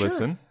 but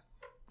listen.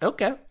 Sure.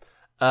 Okay.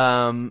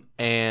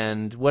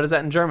 And what is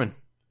that in German?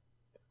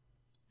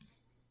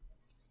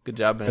 Good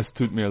job, man. Es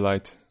tut mir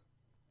leid.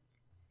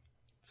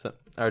 So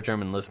our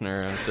German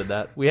listener understood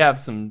that. We have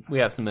some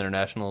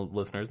international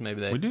listeners.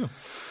 Maybe they. We do.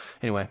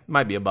 Anyway,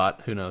 might be a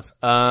bot. Who knows?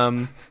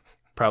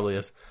 Probably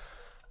is.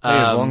 Hey,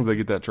 as long as they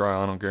get that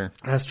trial, I don't care.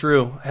 That's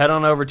true. Head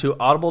on over to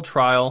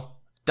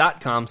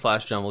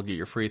audibletrial.com/jumble. Get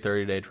your free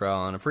 30-day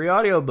trial and a free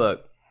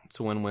audiobook. It's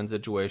a win-win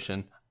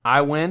situation.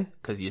 I win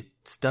because you're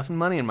stuffing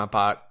money in my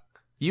pocket.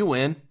 You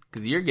win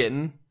because you're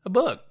getting a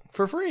book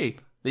for free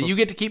that you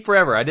get to keep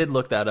forever. I did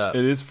look that up.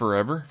 It is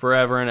forever?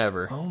 Forever and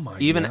ever. Oh my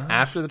god. Even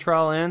after the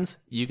trial ends,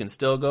 you can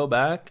still go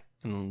back.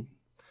 And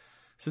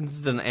since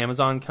it's an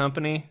Amazon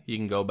company, you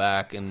can go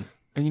back and...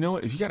 And you know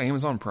what? If you got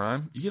Amazon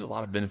Prime, you get a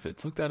lot of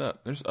benefits. Look that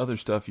up. There's other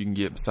stuff you can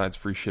get besides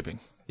free shipping.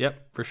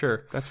 Yep, for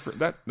sure. That's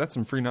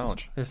some free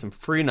knowledge. There's some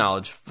free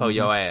knowledge for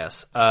your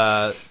ass.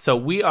 So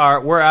we're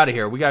out of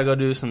here. We gotta go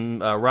do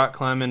some rock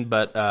climbing,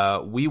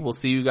 but we will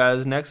see you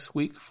guys next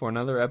week for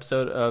another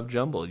episode of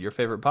Jumble, your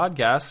favorite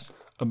podcast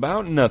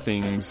about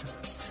nothings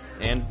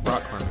and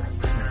rock climbing.